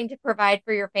are you going to provide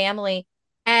for your family?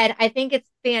 And I think it's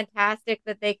fantastic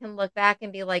that they can look back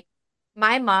and be like,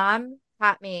 my mom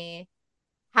taught me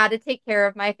how to take care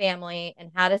of my family and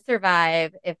how to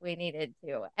survive if we needed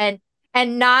to. And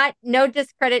no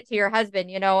discredit to your husband,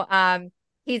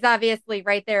 he's obviously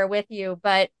right there with you,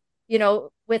 but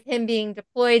with him being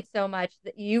deployed so much,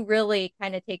 that you really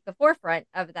kind of take the forefront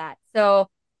of that. So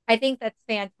I think that's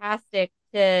fantastic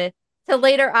to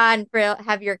later on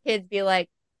have your kids be like,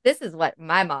 this is what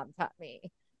my mom taught me,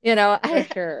 For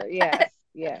sure. Yes.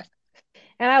 Yes.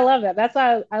 And I love that. That's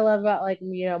what I love about, like,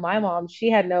 my mom. She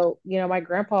had no, my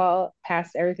grandpa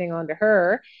passed everything on to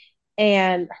her.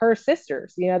 and her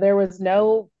sisters. There was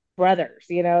no brothers.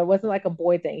 It wasn't like a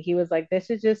boy thing. He was like, this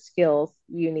is just skills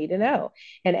you need to know.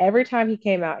 And every time he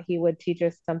came out, he would teach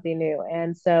us something new.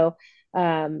 And so,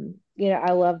 I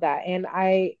love that. And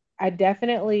I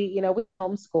definitely, we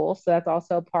homeschool. So that's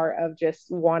also a part of just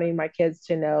wanting my kids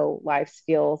to know life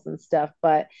skills and stuff.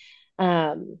 But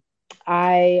um,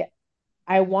 I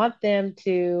I want them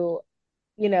to,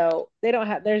 they don't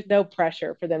have, there's no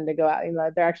pressure for them to go out.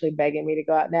 They're actually begging me to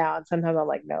go out now. And sometimes I'm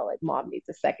like, no, like mom needs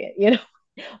a second,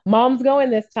 mom's going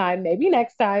this time, maybe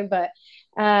next time. But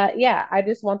yeah, I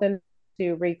just want them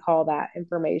to recall that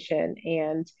information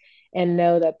and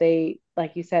know that they,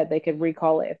 like you said, they could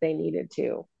recall it if they needed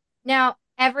to. Now,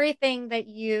 everything that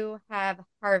you have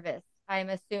harvest, I'm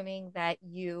assuming that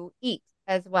you eat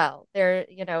as well.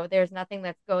 There's nothing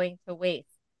that's going to waste.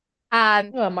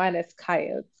 Well, minus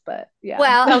coyotes, but yeah.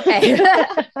 Well, okay.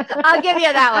 I'll give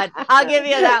you that one. I'll give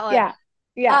you that one. Yeah.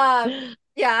 Yeah.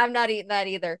 Yeah, I'm not eating that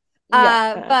either.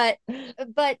 Yeah.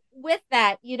 But with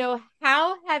that,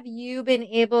 how have you been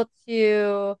able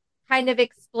to kind of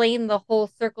explain the whole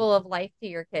circle of life to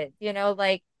your kids?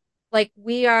 Like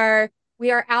we are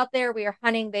out there, we are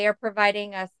hunting, they are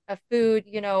providing us a food,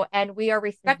 and we are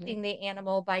respecting the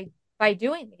animal by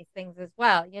doing these things as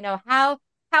well.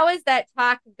 How has that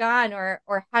talk gone, or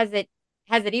has it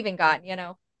even gone?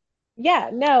 Yeah,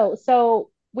 no. So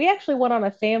we actually went on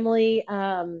a family,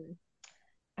 I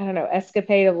don't know,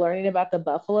 escapade of learning about the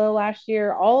buffalo last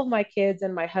year. All of my kids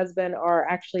and my husband are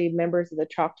actually members of the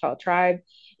Choctaw tribe.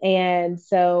 And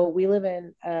so we live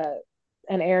in an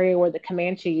area where the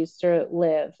Comanche used to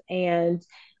live. And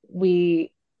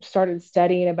we started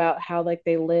studying about how like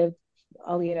they lived,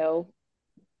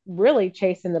 really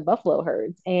chasing the buffalo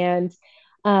herds and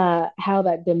how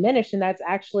that diminished. And that's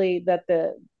actually that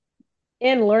the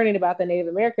in learning about the Native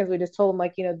Americans, we just told them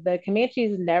like, the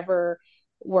Comanches never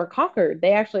were conquered.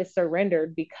 They actually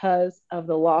surrendered because of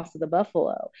the loss of the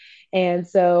buffalo. And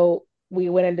so we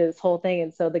went into this whole thing.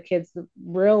 And so the kids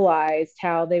realized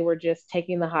how they were just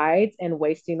taking the hides and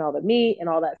wasting all the meat and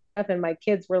all that stuff. And my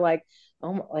kids were like,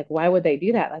 oh, like, why would they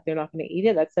do that? Like, they're not going to eat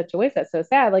it. That's such a waste. That's so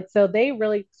sad. Like, so they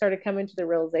really started coming to the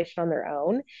realization on their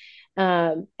own.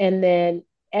 And then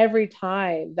every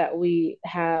time that we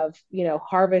have,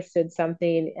 harvested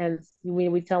something and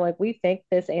we tell them, like, we thank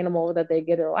this animal that they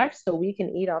give their life so we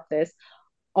can eat off this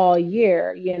all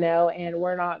year, and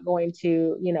we're not going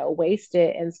to, waste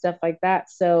it and stuff like that.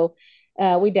 So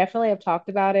we definitely have talked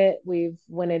about it. We've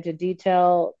went into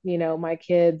detail. My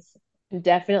kids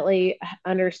definitely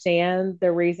understand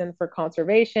the reason for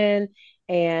conservation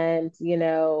and,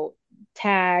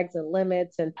 tags and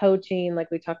limits and poaching. Like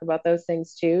we talk about those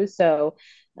things too. So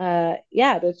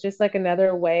yeah, that's just like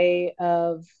another way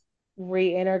of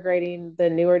reintegrating the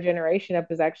newer generation up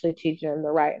is actually teaching them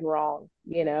the right and wrong,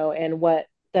 and what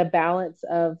the balance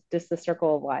of just the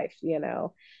circle of life,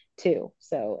 too.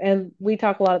 So, and we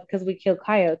talk a lot because we kill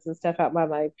coyotes and stuff out by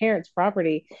my parents'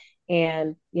 property,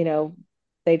 and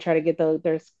they try to get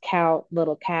there's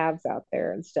little calves out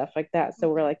there and stuff like that. So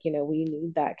we're like, we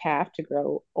need that calf to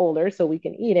grow older so we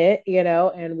can eat it,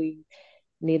 and we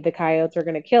need the coyotes are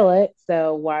going to kill it.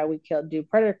 So why we do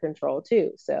predator control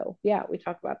too. So yeah, we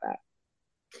talk about that.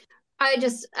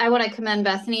 I want to commend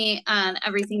Bethany on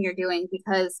everything you're doing,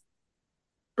 because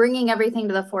bringing everything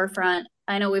to the forefront,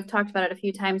 I know we've talked about it a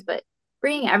few times, but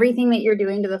bringing everything that you're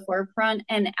doing to the forefront,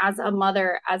 and as a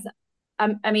mother,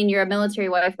 I mean, you're a military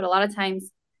wife, but a lot of times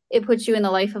it puts you in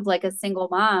the life of like a single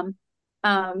mom.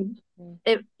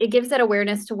 It gives that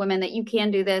awareness to women that you can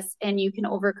do this and you can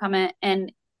overcome it.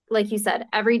 And like you said,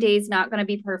 every day is not going to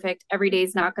be perfect. Every day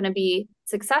is not going to be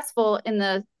successful in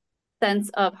the sense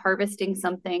of harvesting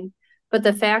something. But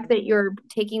the fact that you're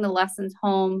taking the lessons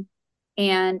home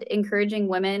and encouraging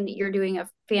women, you're doing a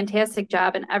fantastic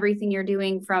job in everything you're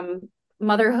doing, from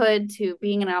motherhood to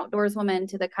being an outdoors woman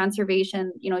to the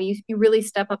conservation. You really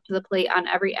step up to the plate on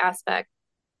every aspect.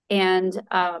 And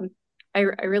I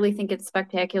really think it's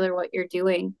spectacular what you're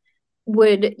doing.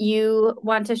 Would you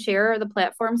want to share the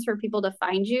platforms for people to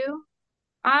find you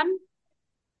on?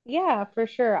 Yeah, for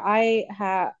sure.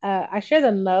 I share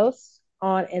the most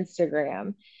on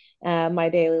Instagram. My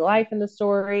daily life in the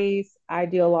stories. I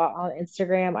do a lot on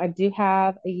Instagram. I do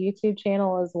have a YouTube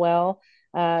channel as well.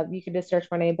 You can just search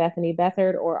my name, Bethany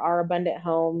Beathard, or Our Abundant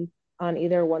Home on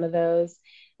either one of those.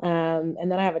 And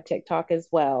then I have a TikTok as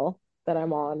well that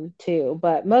I'm on too,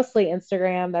 but mostly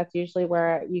Instagram. That's usually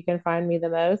where you can find me the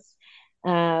most.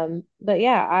 But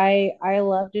yeah, I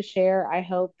love to share. I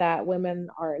hope that women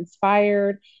are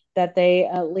inspired, that they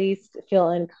at least feel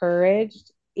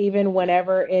encouraged, even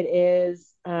whenever it is,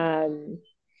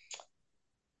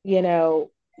 you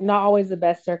know, not always the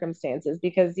best circumstances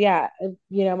because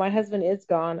my husband is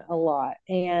gone a lot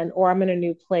or I'm in a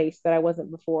new place that I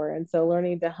wasn't before. And so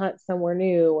learning to hunt somewhere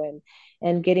new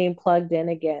and getting plugged in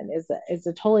again is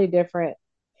a totally different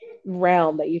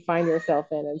realm that you find yourself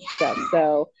in and stuff.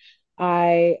 So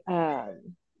I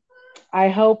I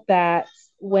hope that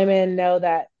women know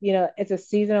that, it's a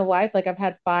season of life. Like I've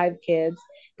had 5 kids.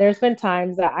 There's been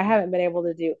times that I haven't been able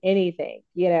to do anything.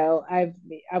 I've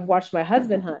watched my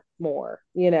husband hunt more.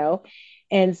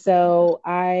 And so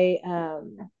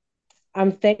I'm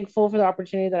thankful for the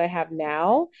opportunity that I have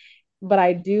now, but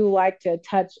I do like to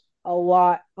touch a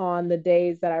lot on the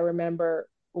days that I remember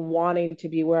wanting to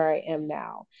be where I am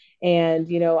now. And,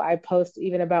 I post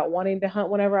even about wanting to hunt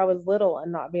whenever I was little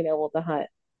and not being able to hunt,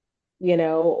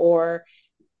 or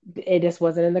it just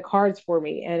wasn't in the cards for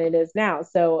me and it is now.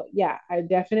 So yeah, I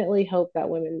definitely hope that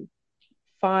women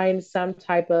find some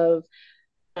type of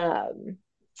um,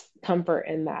 comfort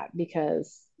in that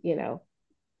because,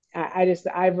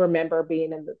 I remember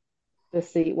being in the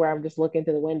seat where I'm just looking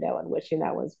through the window and wishing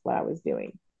that was what I was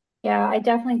doing. Yeah, I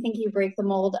definitely think you break the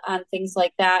mold on things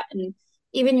like that. And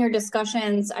even your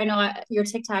discussions, I know your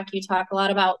TikTok, you talk a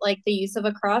lot about like the use of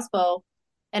a crossbow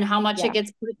and how much it Yeah.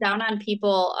 gets put down on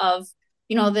people of,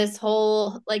 this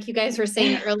whole, like you guys were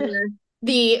saying earlier,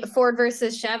 the Ford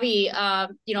versus Chevy, Yeah.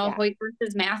 Hoyt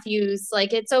versus Matthews.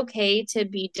 Like it's okay to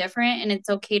be different and it's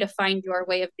okay to find your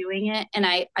way of doing it. And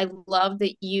I love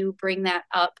that you bring that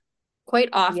up quite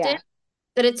often, Yeah.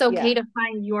 that it's okay Yeah. to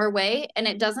find your way and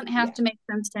it doesn't have Yeah. to make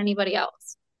sense to anybody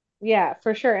else. Yeah,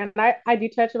 for sure. And I do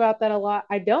touch about that a lot.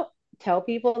 I don't tell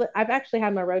people that I've actually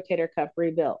had my rotator cuff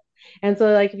rebuilt. And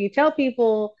so like if you tell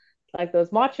people like those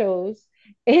machos,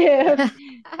 if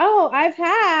I've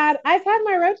had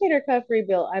my rotator cuff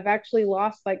rebuilt. I've actually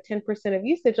lost like 10% of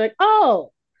usage. Like,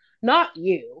 oh, not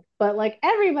you, but like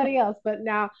everybody else. But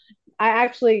now I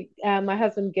actually my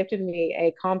husband gifted me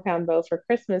a compound bow for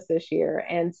Christmas this year.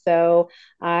 And so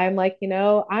I'm like,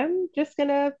 I'm just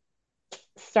gonna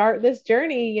start this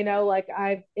journey, like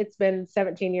it's been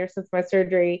 17 years since my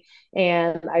surgery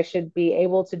and I should be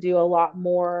able to do a lot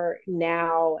more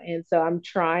now. And so I'm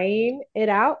trying it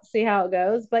out, see how it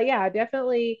goes. But yeah, I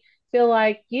definitely feel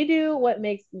like you do what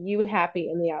makes you happy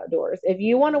in the outdoors. If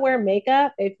you want to wear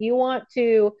makeup, if you want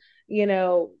to,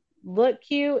 look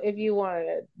cute, if you want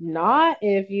to not,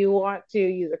 if you want to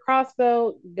use a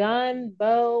crossbow, gun,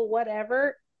 bow,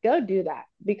 whatever, go do that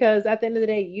because at the end of the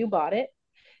day, you bought it,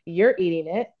 you're eating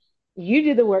it, you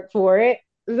do the work for it,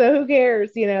 so who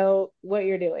cares, what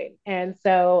you're doing. And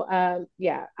so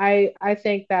yeah, I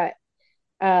think that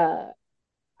uh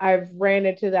I've ran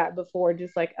into that before,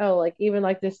 just like, oh, like even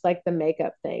like this, like the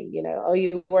makeup thing, oh,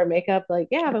 you wear makeup, like,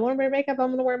 yeah, if I want to wear makeup,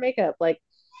 I'm gonna wear makeup, like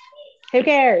who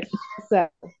cares. So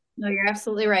No, you're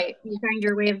absolutely right. You find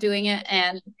your way of doing it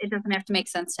and it doesn't have to make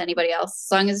sense to anybody else.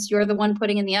 As long as you're the one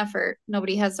putting in the effort,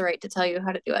 nobody has the right to tell you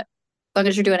how to do it. As long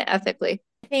as you're doing it ethically.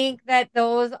 I think that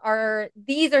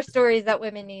these are stories that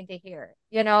women need to hear.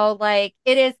 Like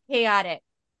it is chaotic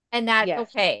and that's yes.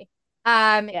 okay.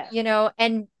 Yes.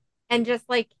 And just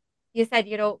like you said,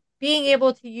 being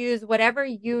able to use whatever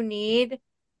you need.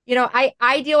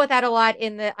 I deal with that a lot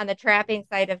on the trapping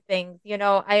side of things.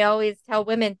 I always tell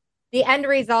women the end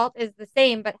result is the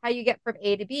same, but how you get from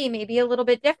A to B may be a little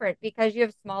bit different because you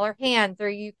have smaller hands or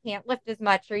you can't lift as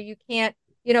much or you can't,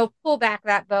 pull back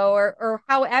that bow or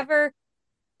however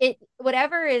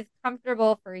whatever is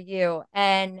comfortable for you.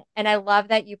 And I love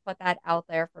that you put that out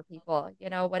there for people,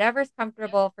 whatever's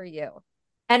comfortable for you.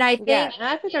 And I Yeah, think and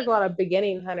I think there's a lot of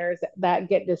beginning hunters that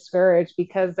get discouraged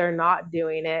because they're not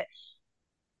doing it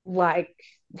like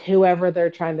whoever they're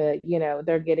trying to,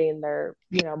 they're getting their,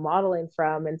 modeling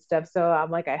from and stuff. So I'm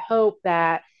like, I hope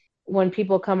that when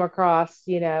people come across,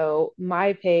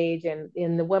 my page and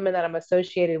in the women that I'm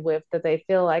associated with, that they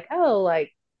feel like, oh,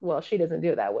 like, well, she doesn't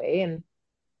do it that way. And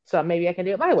so maybe I can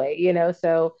do it my way,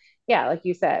 So yeah, like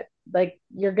you said, like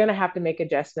you're gonna have to make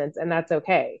adjustments and that's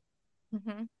okay.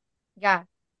 mhm. Yeah.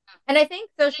 And I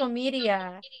think social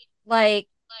media, like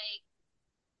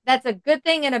that's a good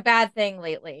thing and a bad thing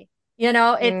lately.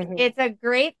 It's a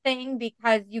great thing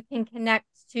because you can connect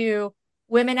to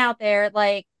women out there.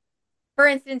 Like, for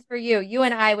instance, for you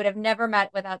and I would have never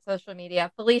met without social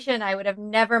media. Felicia and I would have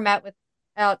never met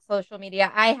without social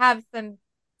media. I have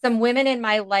some women in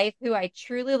my life who I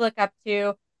truly look up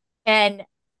to and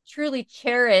truly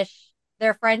cherish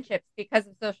their friendships because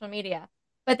of social media.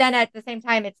 But then at the same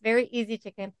time, it's very easy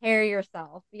to compare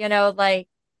yourself, like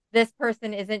this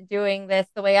person isn't doing this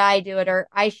the way I do it, or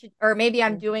I should, or maybe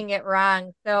I'm doing it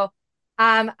wrong. So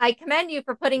I commend you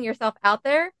for putting yourself out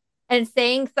there and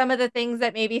saying some of the things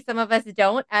that maybe some of us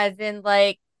don't, as in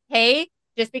like, hey,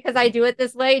 just because I do it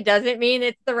this way doesn't mean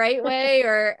it's the right way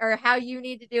or how you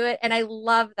need to do it. And I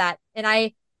love that.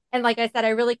 And like I said, I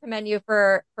really commend you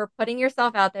for putting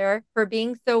yourself out there, for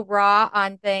being so raw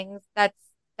on things. That's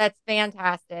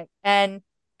fantastic. And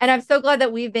I'm so glad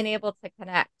that we've been able to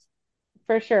connect.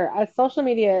 For sure. Social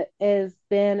media has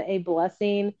been a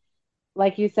blessing,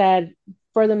 like you said,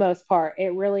 for the most part.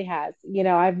 It really has.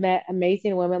 I've met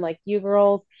amazing women like you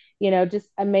girls, just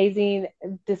amazing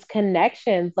just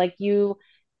connections. Like you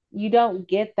don't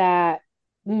get that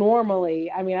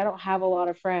normally. I mean, I don't have a lot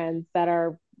of friends that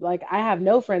are like, I have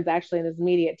no friends actually in this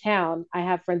immediate town. I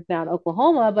have friends now in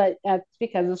Oklahoma, but that's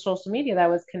because of social media that I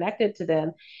was connected to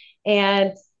them.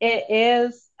 And it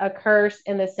is a curse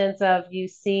in the sense of you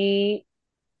see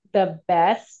the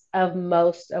best of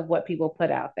most of what people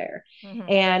put out there. Mm-hmm.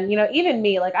 And, even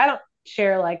me, like, I don't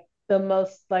share like the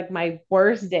most, like my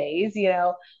worst days,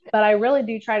 but I really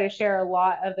do try to share a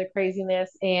lot of the craziness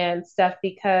and stuff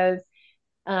because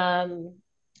um,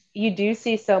 you do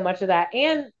see so much of that.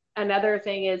 And another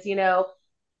thing is,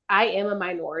 I am a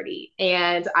minority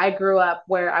and I grew up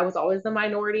where I was always the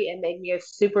minority and made me a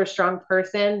super strong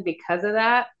person because of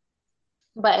that.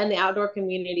 But in the outdoor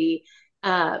community,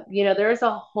 there's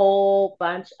a whole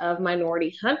bunch of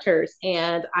minority hunters,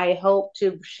 and I hope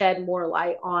to shed more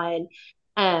light on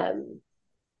um,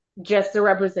 just the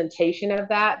representation of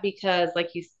that because,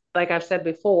 like I've said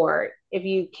before, if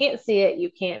you can't see it, you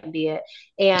can't be it.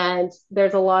 And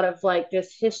there's a lot of like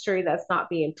just history that's not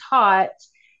being taught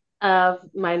of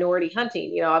minority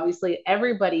hunting. Obviously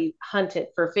everybody hunted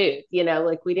for food,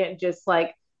 like we didn't just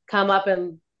like come up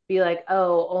and be like,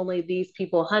 oh, only these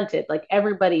people hunted. Like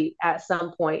everybody at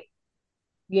some point,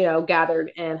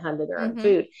 gathered and hunted their own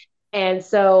food. And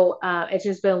so it's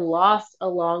just been lost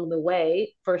along the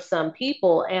way for some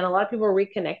people. And a lot of people are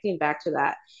reconnecting back to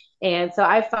that. And so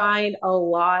I find a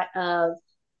lot of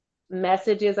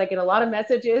messages. I get a lot of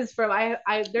messages from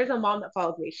there's a mom that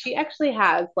follows me. She actually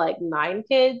has like 9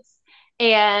 kids.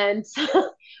 And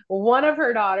one of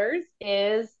her daughters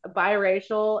is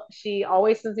biracial. She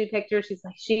always sends me pictures. She's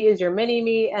like, she is your mini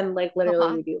me. And like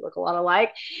literally we do look a lot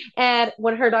alike. And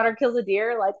when her daughter kills a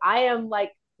deer, like I am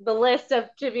like the list of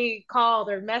to be called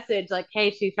or message like,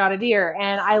 hey, she shot a deer.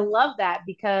 And I love that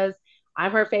because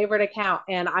I'm her favorite account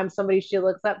and I'm somebody she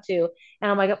looks up to.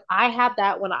 And I'm like, if I had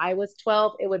that when I was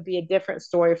 12, it would be a different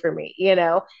story for me,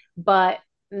 but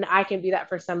I can be that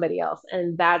for somebody else.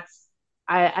 And that's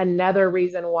another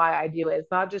reason why I do it.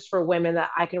 It's not just for women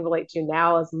that I can relate to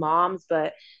now as moms,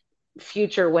 but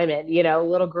future women,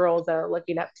 little girls that are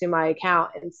looking up to my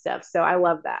account and stuff. So I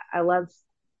love that. I love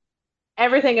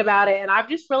everything about it. And I've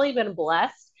just really been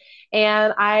blessed.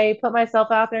 And I put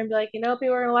myself out there and be like, people are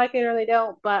going to like it or they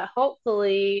don't. But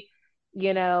hopefully,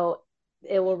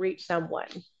 it will reach someone.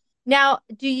 Now,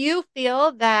 do you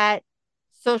feel that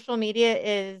social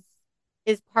media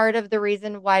is part of the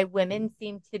reason why women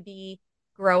seem to be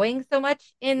growing so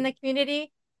much in the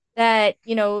community? That,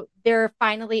 they're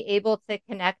finally able to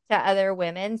connect to other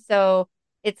women. So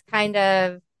it's kind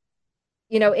of,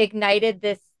 ignited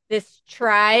this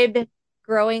tribe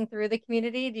growing through the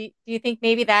community. Do you think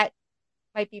maybe that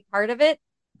might be part of it?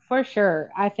 For sure.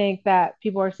 I think that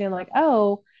people are saying like,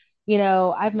 oh,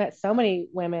 I've met so many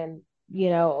women,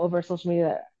 over social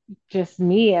media, just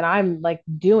me, and I'm like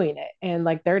doing it and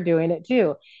like they're doing it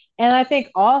too. And I think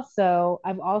also,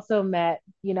 I've also met,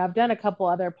 I've done a couple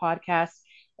other podcasts,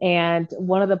 and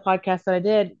one of the podcasts that I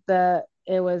did,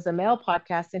 it was a male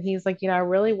podcast, and he's like, I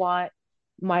really want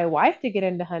my wife to get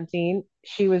into hunting.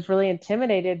 She was really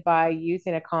intimidated by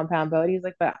using a compound bow. He's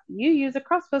like, but you use a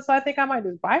crossbow, so I think I might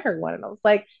just buy her one. And I was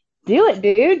like, do it,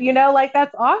 dude. Like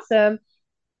that's awesome.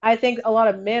 I think a lot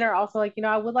of men are also like,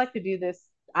 I would like to do this.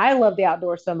 I love the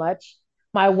outdoors so much.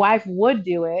 My wife would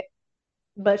do it,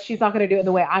 but she's not going to do it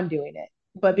the way I'm doing it.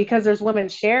 But because there's women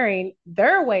sharing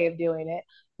their way of doing it,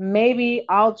 maybe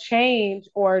I'll change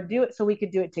or do it so we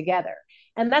could do it together.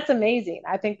 And that's amazing.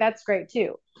 I think that's great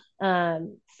too.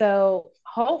 So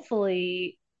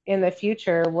hopefully in the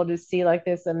future, we'll just see like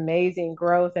this amazing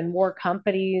growth and more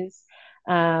companies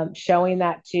showing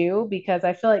that too, because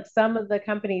I feel like some of the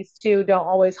companies too don't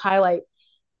always highlight,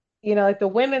 like the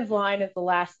women's line is the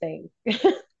last thing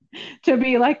to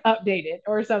be like updated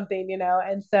or something,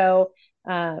 and so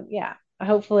yeah,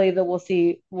 hopefully that we'll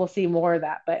see more of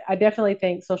that. But I definitely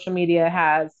think social media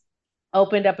has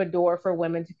opened up a door for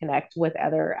women to connect with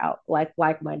other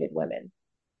like-minded women.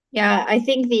 Yeah, I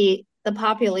think the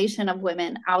population of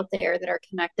women out there that are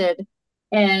connected,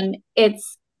 and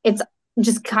it's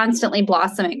just constantly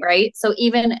blossoming, right? So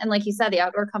even, and like you said, the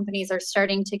outdoor companies are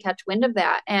starting to catch wind of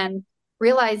that and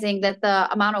realizing that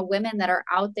the amount of women that are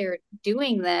out there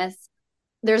doing this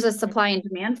there's a supply and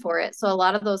demand for it. So a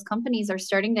lot of those companies are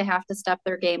starting to have to step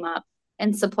their game up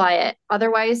and supply it.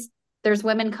 Otherwise, there's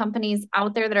women companies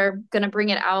out there that are going to bring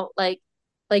it out, like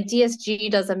DSG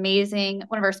does amazing.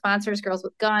 One of our sponsors, Girls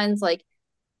with Guns, like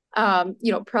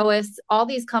Prois, all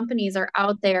these companies are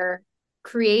out there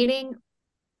creating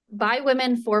by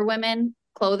women for women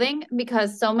clothing,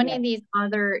 because so many of these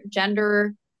other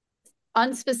gender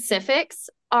unspecifics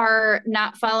are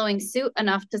not following suit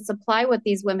enough to supply what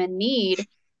these women need.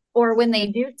 Or when they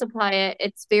do supply it,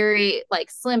 it's very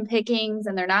like slim pickings,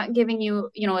 and they're not giving you,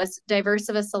 as diverse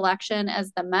of a selection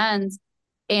as the men's.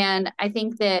 And I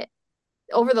think that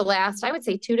over the last, I would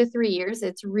say 2 to 3 years,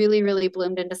 it's really, really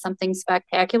bloomed into something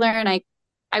spectacular. And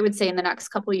I would say in the next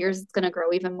couple of years, it's going to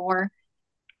grow even more.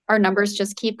 Our numbers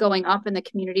just keep going up, and the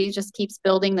community just keeps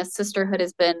building. The sisterhood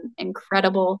has been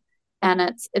incredible. And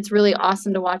it's really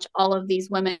awesome to watch all of these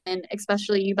women,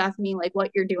 especially you, Bethany, like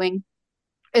what you're doing.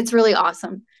 It's really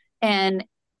awesome. And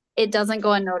it doesn't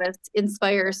go unnoticed.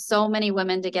 Inspires so many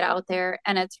women to get out there.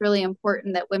 And it's really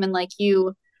important that women like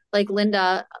you, like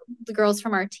Linda, the girls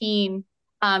from our team,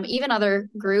 even other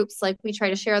groups, like we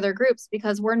try to share other groups,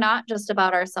 because we're not just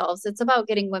about ourselves. It's about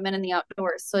getting women in the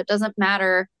outdoors. So it doesn't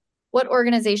matter what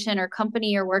organization or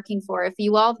company you're working for. If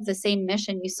you all have the same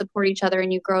mission, you support each other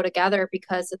and you grow together,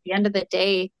 because at the end of the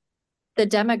day, the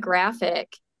demographic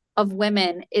of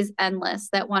women is endless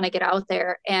that want to get out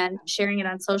there, and sharing it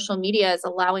on social media is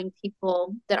allowing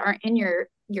people that aren't in your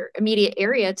immediate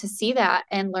area to see that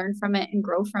and learn from it and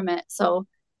grow from it. So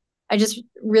I just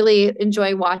really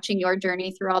enjoy watching your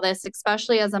journey through all this,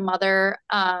 especially as a mother.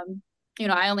 I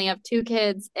only have 2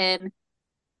 kids, and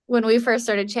when we first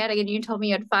started chatting and you told me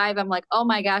you had 5, I'm like, oh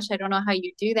my gosh, I don't know how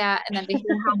you do that. And then to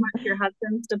hear how much your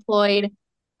husband's deployed,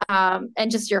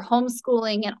 and just your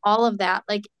homeschooling and all of that,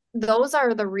 like those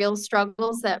are the real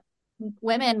struggles that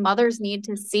women, mothers need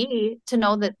to see, to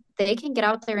know that they can get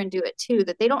out there and do it too,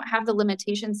 that they don't have the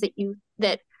limitations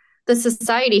that the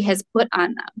society has put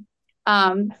on them.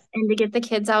 And to get the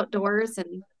kids outdoors,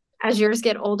 and as yours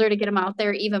get older, to get them out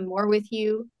there even more with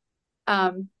you.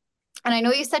 And I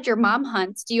know you said your mom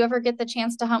hunts. Do you ever get the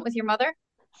chance to hunt with your mother?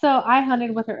 So I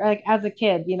hunted with her like as a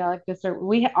kid, like this.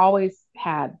 We always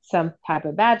had some type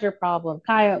of badger problem,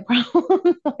 coyote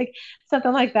problem, like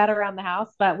something like that around the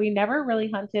house. But we never really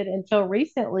hunted until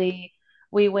recently.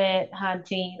 We went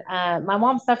hunting. My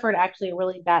mom suffered actually a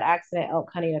really bad accident elk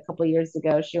hunting a couple of years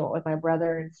ago. She went with my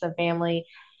brother and some family,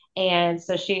 and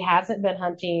so she hasn't been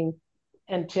hunting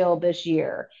until this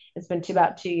year. It's been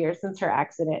about 2 years since her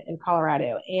accident in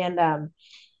Colorado, and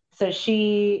so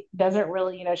she doesn't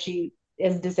really, she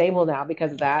is disabled now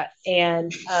because of that.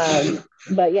 And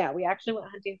but yeah, we actually went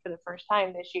hunting for the first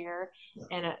time this year,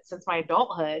 and since my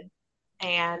adulthood.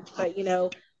 And but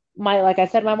my like I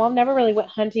said, my mom never really went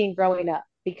hunting growing up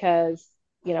because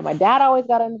my dad always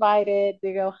got invited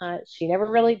to go hunt. She never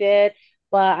really did,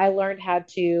 but I learned how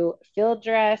to field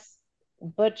dress,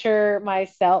 butcher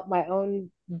myself, my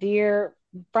own deer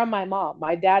from my mom.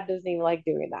 My dad doesn't even like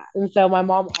doing that, and so my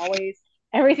mom always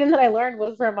everything that I learned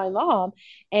was from my mom.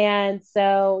 And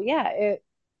so, yeah,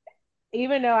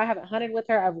 even though I haven't hunted with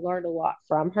her, I've learned a lot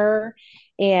from her.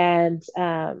 And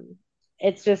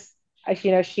it's just,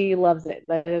 she loves it.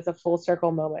 That is a full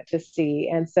circle moment to see.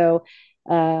 And so,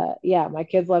 yeah, my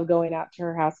kids love going out to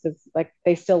her house because like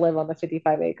they still live on the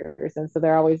 55 acres. And so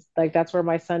they're always like, that's where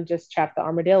my son just trapped the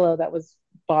armadillo that was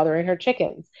bothering her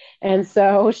chickens. And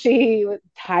so she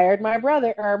hired my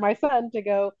brother or my son to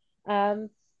go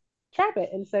trap it.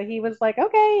 And so he was like,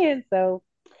 okay. And so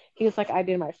he was like, I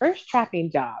did my first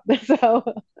trapping job. So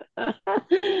That's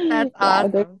yeah,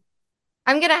 awesome.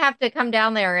 I'm gonna have to come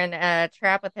down there and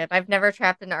trap with him. I've never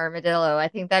trapped an armadillo. I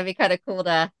think that'd be kind of cool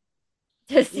to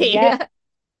see. yeah,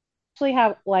 actually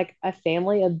have like a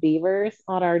family of beavers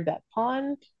on our duck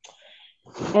pond.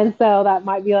 And so that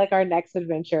might be like our next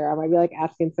adventure. I might be like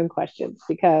asking some questions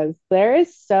because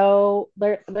there's like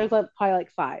probably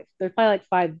like 5. There's probably like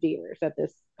 5 beavers at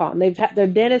this pond. Their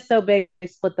den is so big they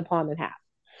split the pond in half.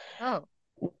 Oh,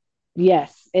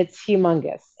 Yes, it's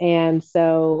humongous. And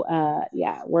so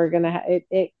yeah, we're gonna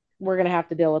have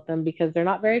to deal with them because they're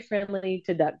not very friendly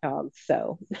to duck dogs.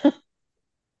 So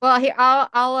well, here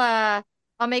I'll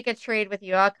make a trade with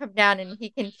you. I'll come down and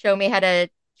he can show me how to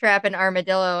trap an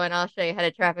armadillo, and I'll show you how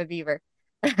to trap a beaver.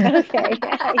 okay,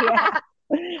 yeah.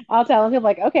 I'll tell him. He'll be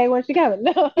like, okay, when's she coming?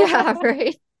 No. Yeah,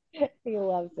 right. He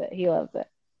loves it. He loves it.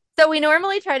 So we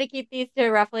normally try to keep these to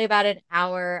roughly about an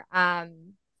hour.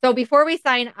 So before we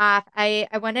sign off, I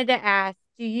wanted to ask,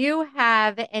 do you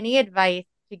have any advice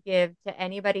to give to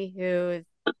anybody who's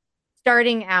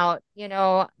starting out,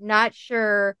 not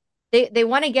sure they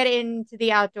want to get into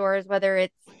the outdoors, whether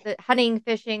it's the hunting,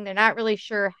 fishing, they're not really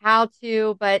sure how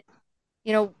to, but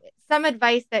some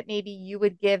advice that maybe you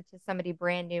would give to somebody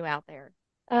brand new out there.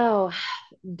 Oh,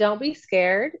 don't be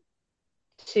scared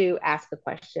to ask a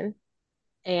question.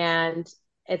 And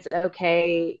it's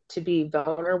okay to be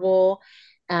vulnerable.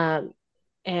 Um,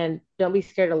 and don't be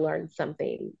scared to learn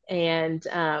something. And,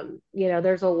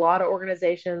 there's a lot of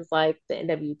organizations like the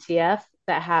NWTF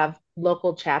that have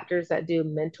local chapters that do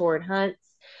mentored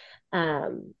hunts.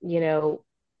 Um, you know,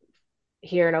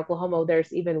 Here in Oklahoma,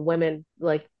 there's even women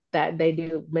like that they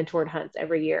do mentored hunts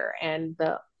every year. And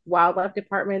the wildlife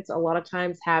departments a lot of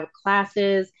times have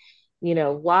classes,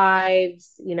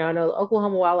 lives. I know the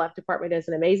Oklahoma Wildlife Department does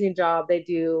an amazing job. They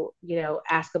do,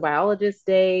 ask a biologist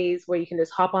days where you can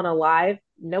just hop on a live.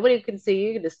 Nobody can see you.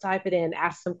 You can just type it in,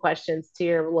 ask some questions to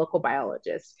your local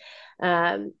biologist.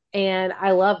 And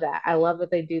I love that. I love that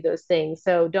they do those things.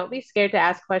 So don't be scared to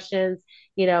ask questions.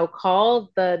 Call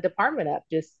the department up.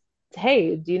 Just,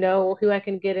 hey, do you know who I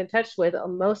can get in touch with?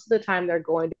 Most of the time, they're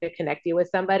going to connect you with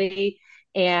somebody.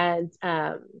 And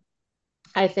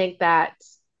I think that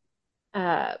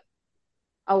uh,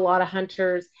 a lot of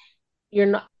hunters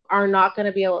are not going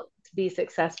to be able to be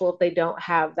successful if they don't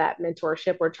have that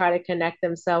mentorship or try to connect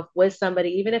themselves with somebody,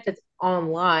 even if it's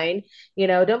online.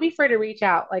 Don't be afraid to reach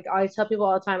out. Like I tell people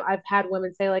all the time, I've had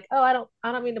women say like, oh, I don't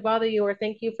mean to bother you, or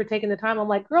thank you for taking the time. I'm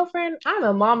like, girlfriend, I'm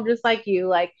a mom just like you.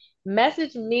 Like,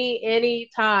 message me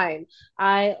anytime.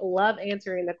 I love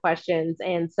answering the questions.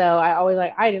 And so I always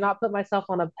I do not put myself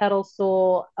on a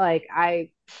pedestal. Like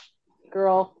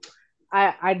girl,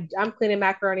 I'm cleaning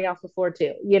macaroni off the floor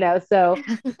too, so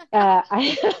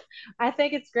I I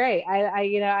think it's great.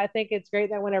 I think it's great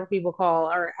that whenever people call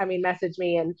or message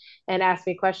me and ask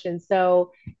me questions.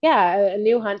 So yeah, a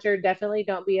new hunter, definitely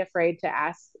don't be afraid to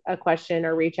ask a question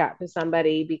or reach out to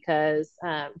somebody, because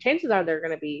chances are they're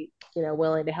going to be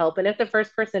willing to help. And if the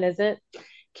first person isn't,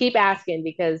 keep asking,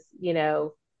 because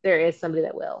there is somebody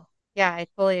that will. Yeah, I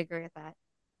fully agree with that.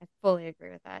 I fully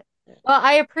agree with that. Well,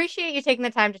 I appreciate you taking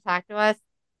the time to talk to us.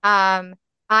 I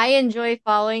enjoy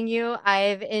following you.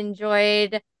 I've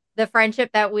enjoyed the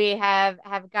friendship that we have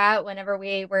got whenever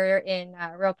we were in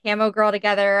Real Camo Girl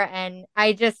together. And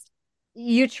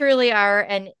you truly are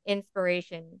an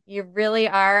inspiration. You really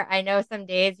are. I know some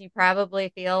days you probably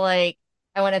feel like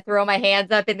I want to throw my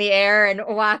hands up in the air and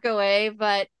walk away,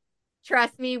 but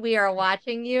trust me, we are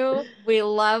watching you. We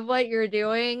love what you're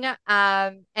doing.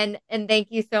 And thank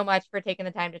you so much for taking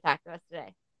the time to talk to us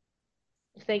today.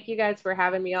 Thank you guys for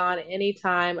having me on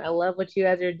anytime. I love what you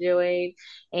guys are doing,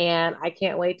 and I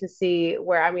can't wait to see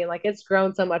where, it's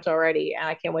grown so much already, and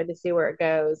I can't wait to see where it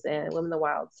goes and Live in the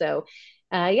Wild. So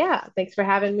yeah, thanks for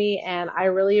having me. And I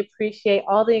really appreciate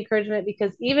all the encouragement,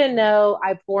 because even though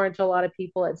I pour into a lot of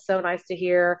people, it's so nice to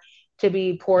hear to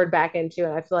be poured back into.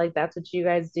 And I feel like that's what you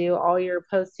guys do. All your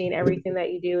posting, everything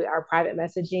that you do, our private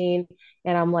messaging.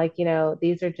 And I'm like,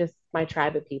 these are just my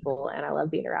tribe of people, and I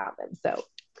love being around them. So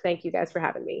thank you guys for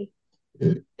having me.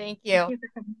 Thank you.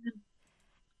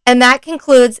 And that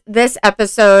concludes this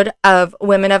episode of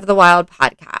Women of the Wild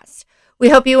podcast. We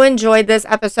hope you enjoyed this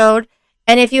episode.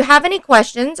 And if you have any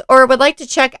questions or would like to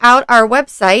check out our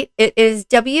website, it is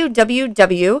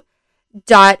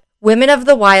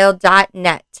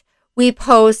www.womenofthewild.net. We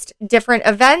post different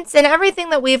events and everything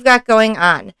that we've got going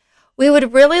on. We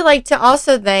would really like to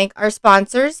also thank our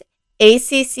sponsors,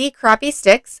 ACC Crappie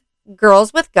Sticks,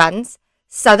 Girls with Guns,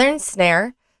 Southern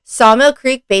Snare, Sawmill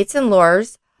Creek Baits and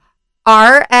Lures,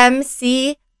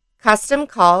 RMC Custom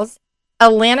Calls,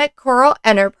 Atlantic Coral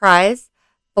Enterprise,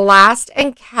 Blast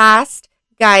and Cast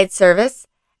Guide Service,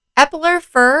 Epler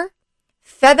Fur,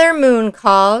 Feather Moon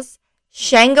Calls,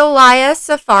 Shangri-La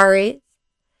Safaris,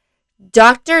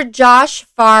 Dr. Josh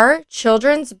Farr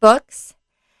Children's Books,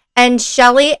 and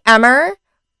Shelly Emmer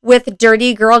with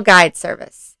Dirty Girl Guide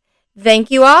Service.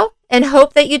 Thank you all, and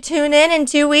hope that you tune in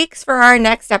 2 weeks for our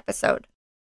next episode.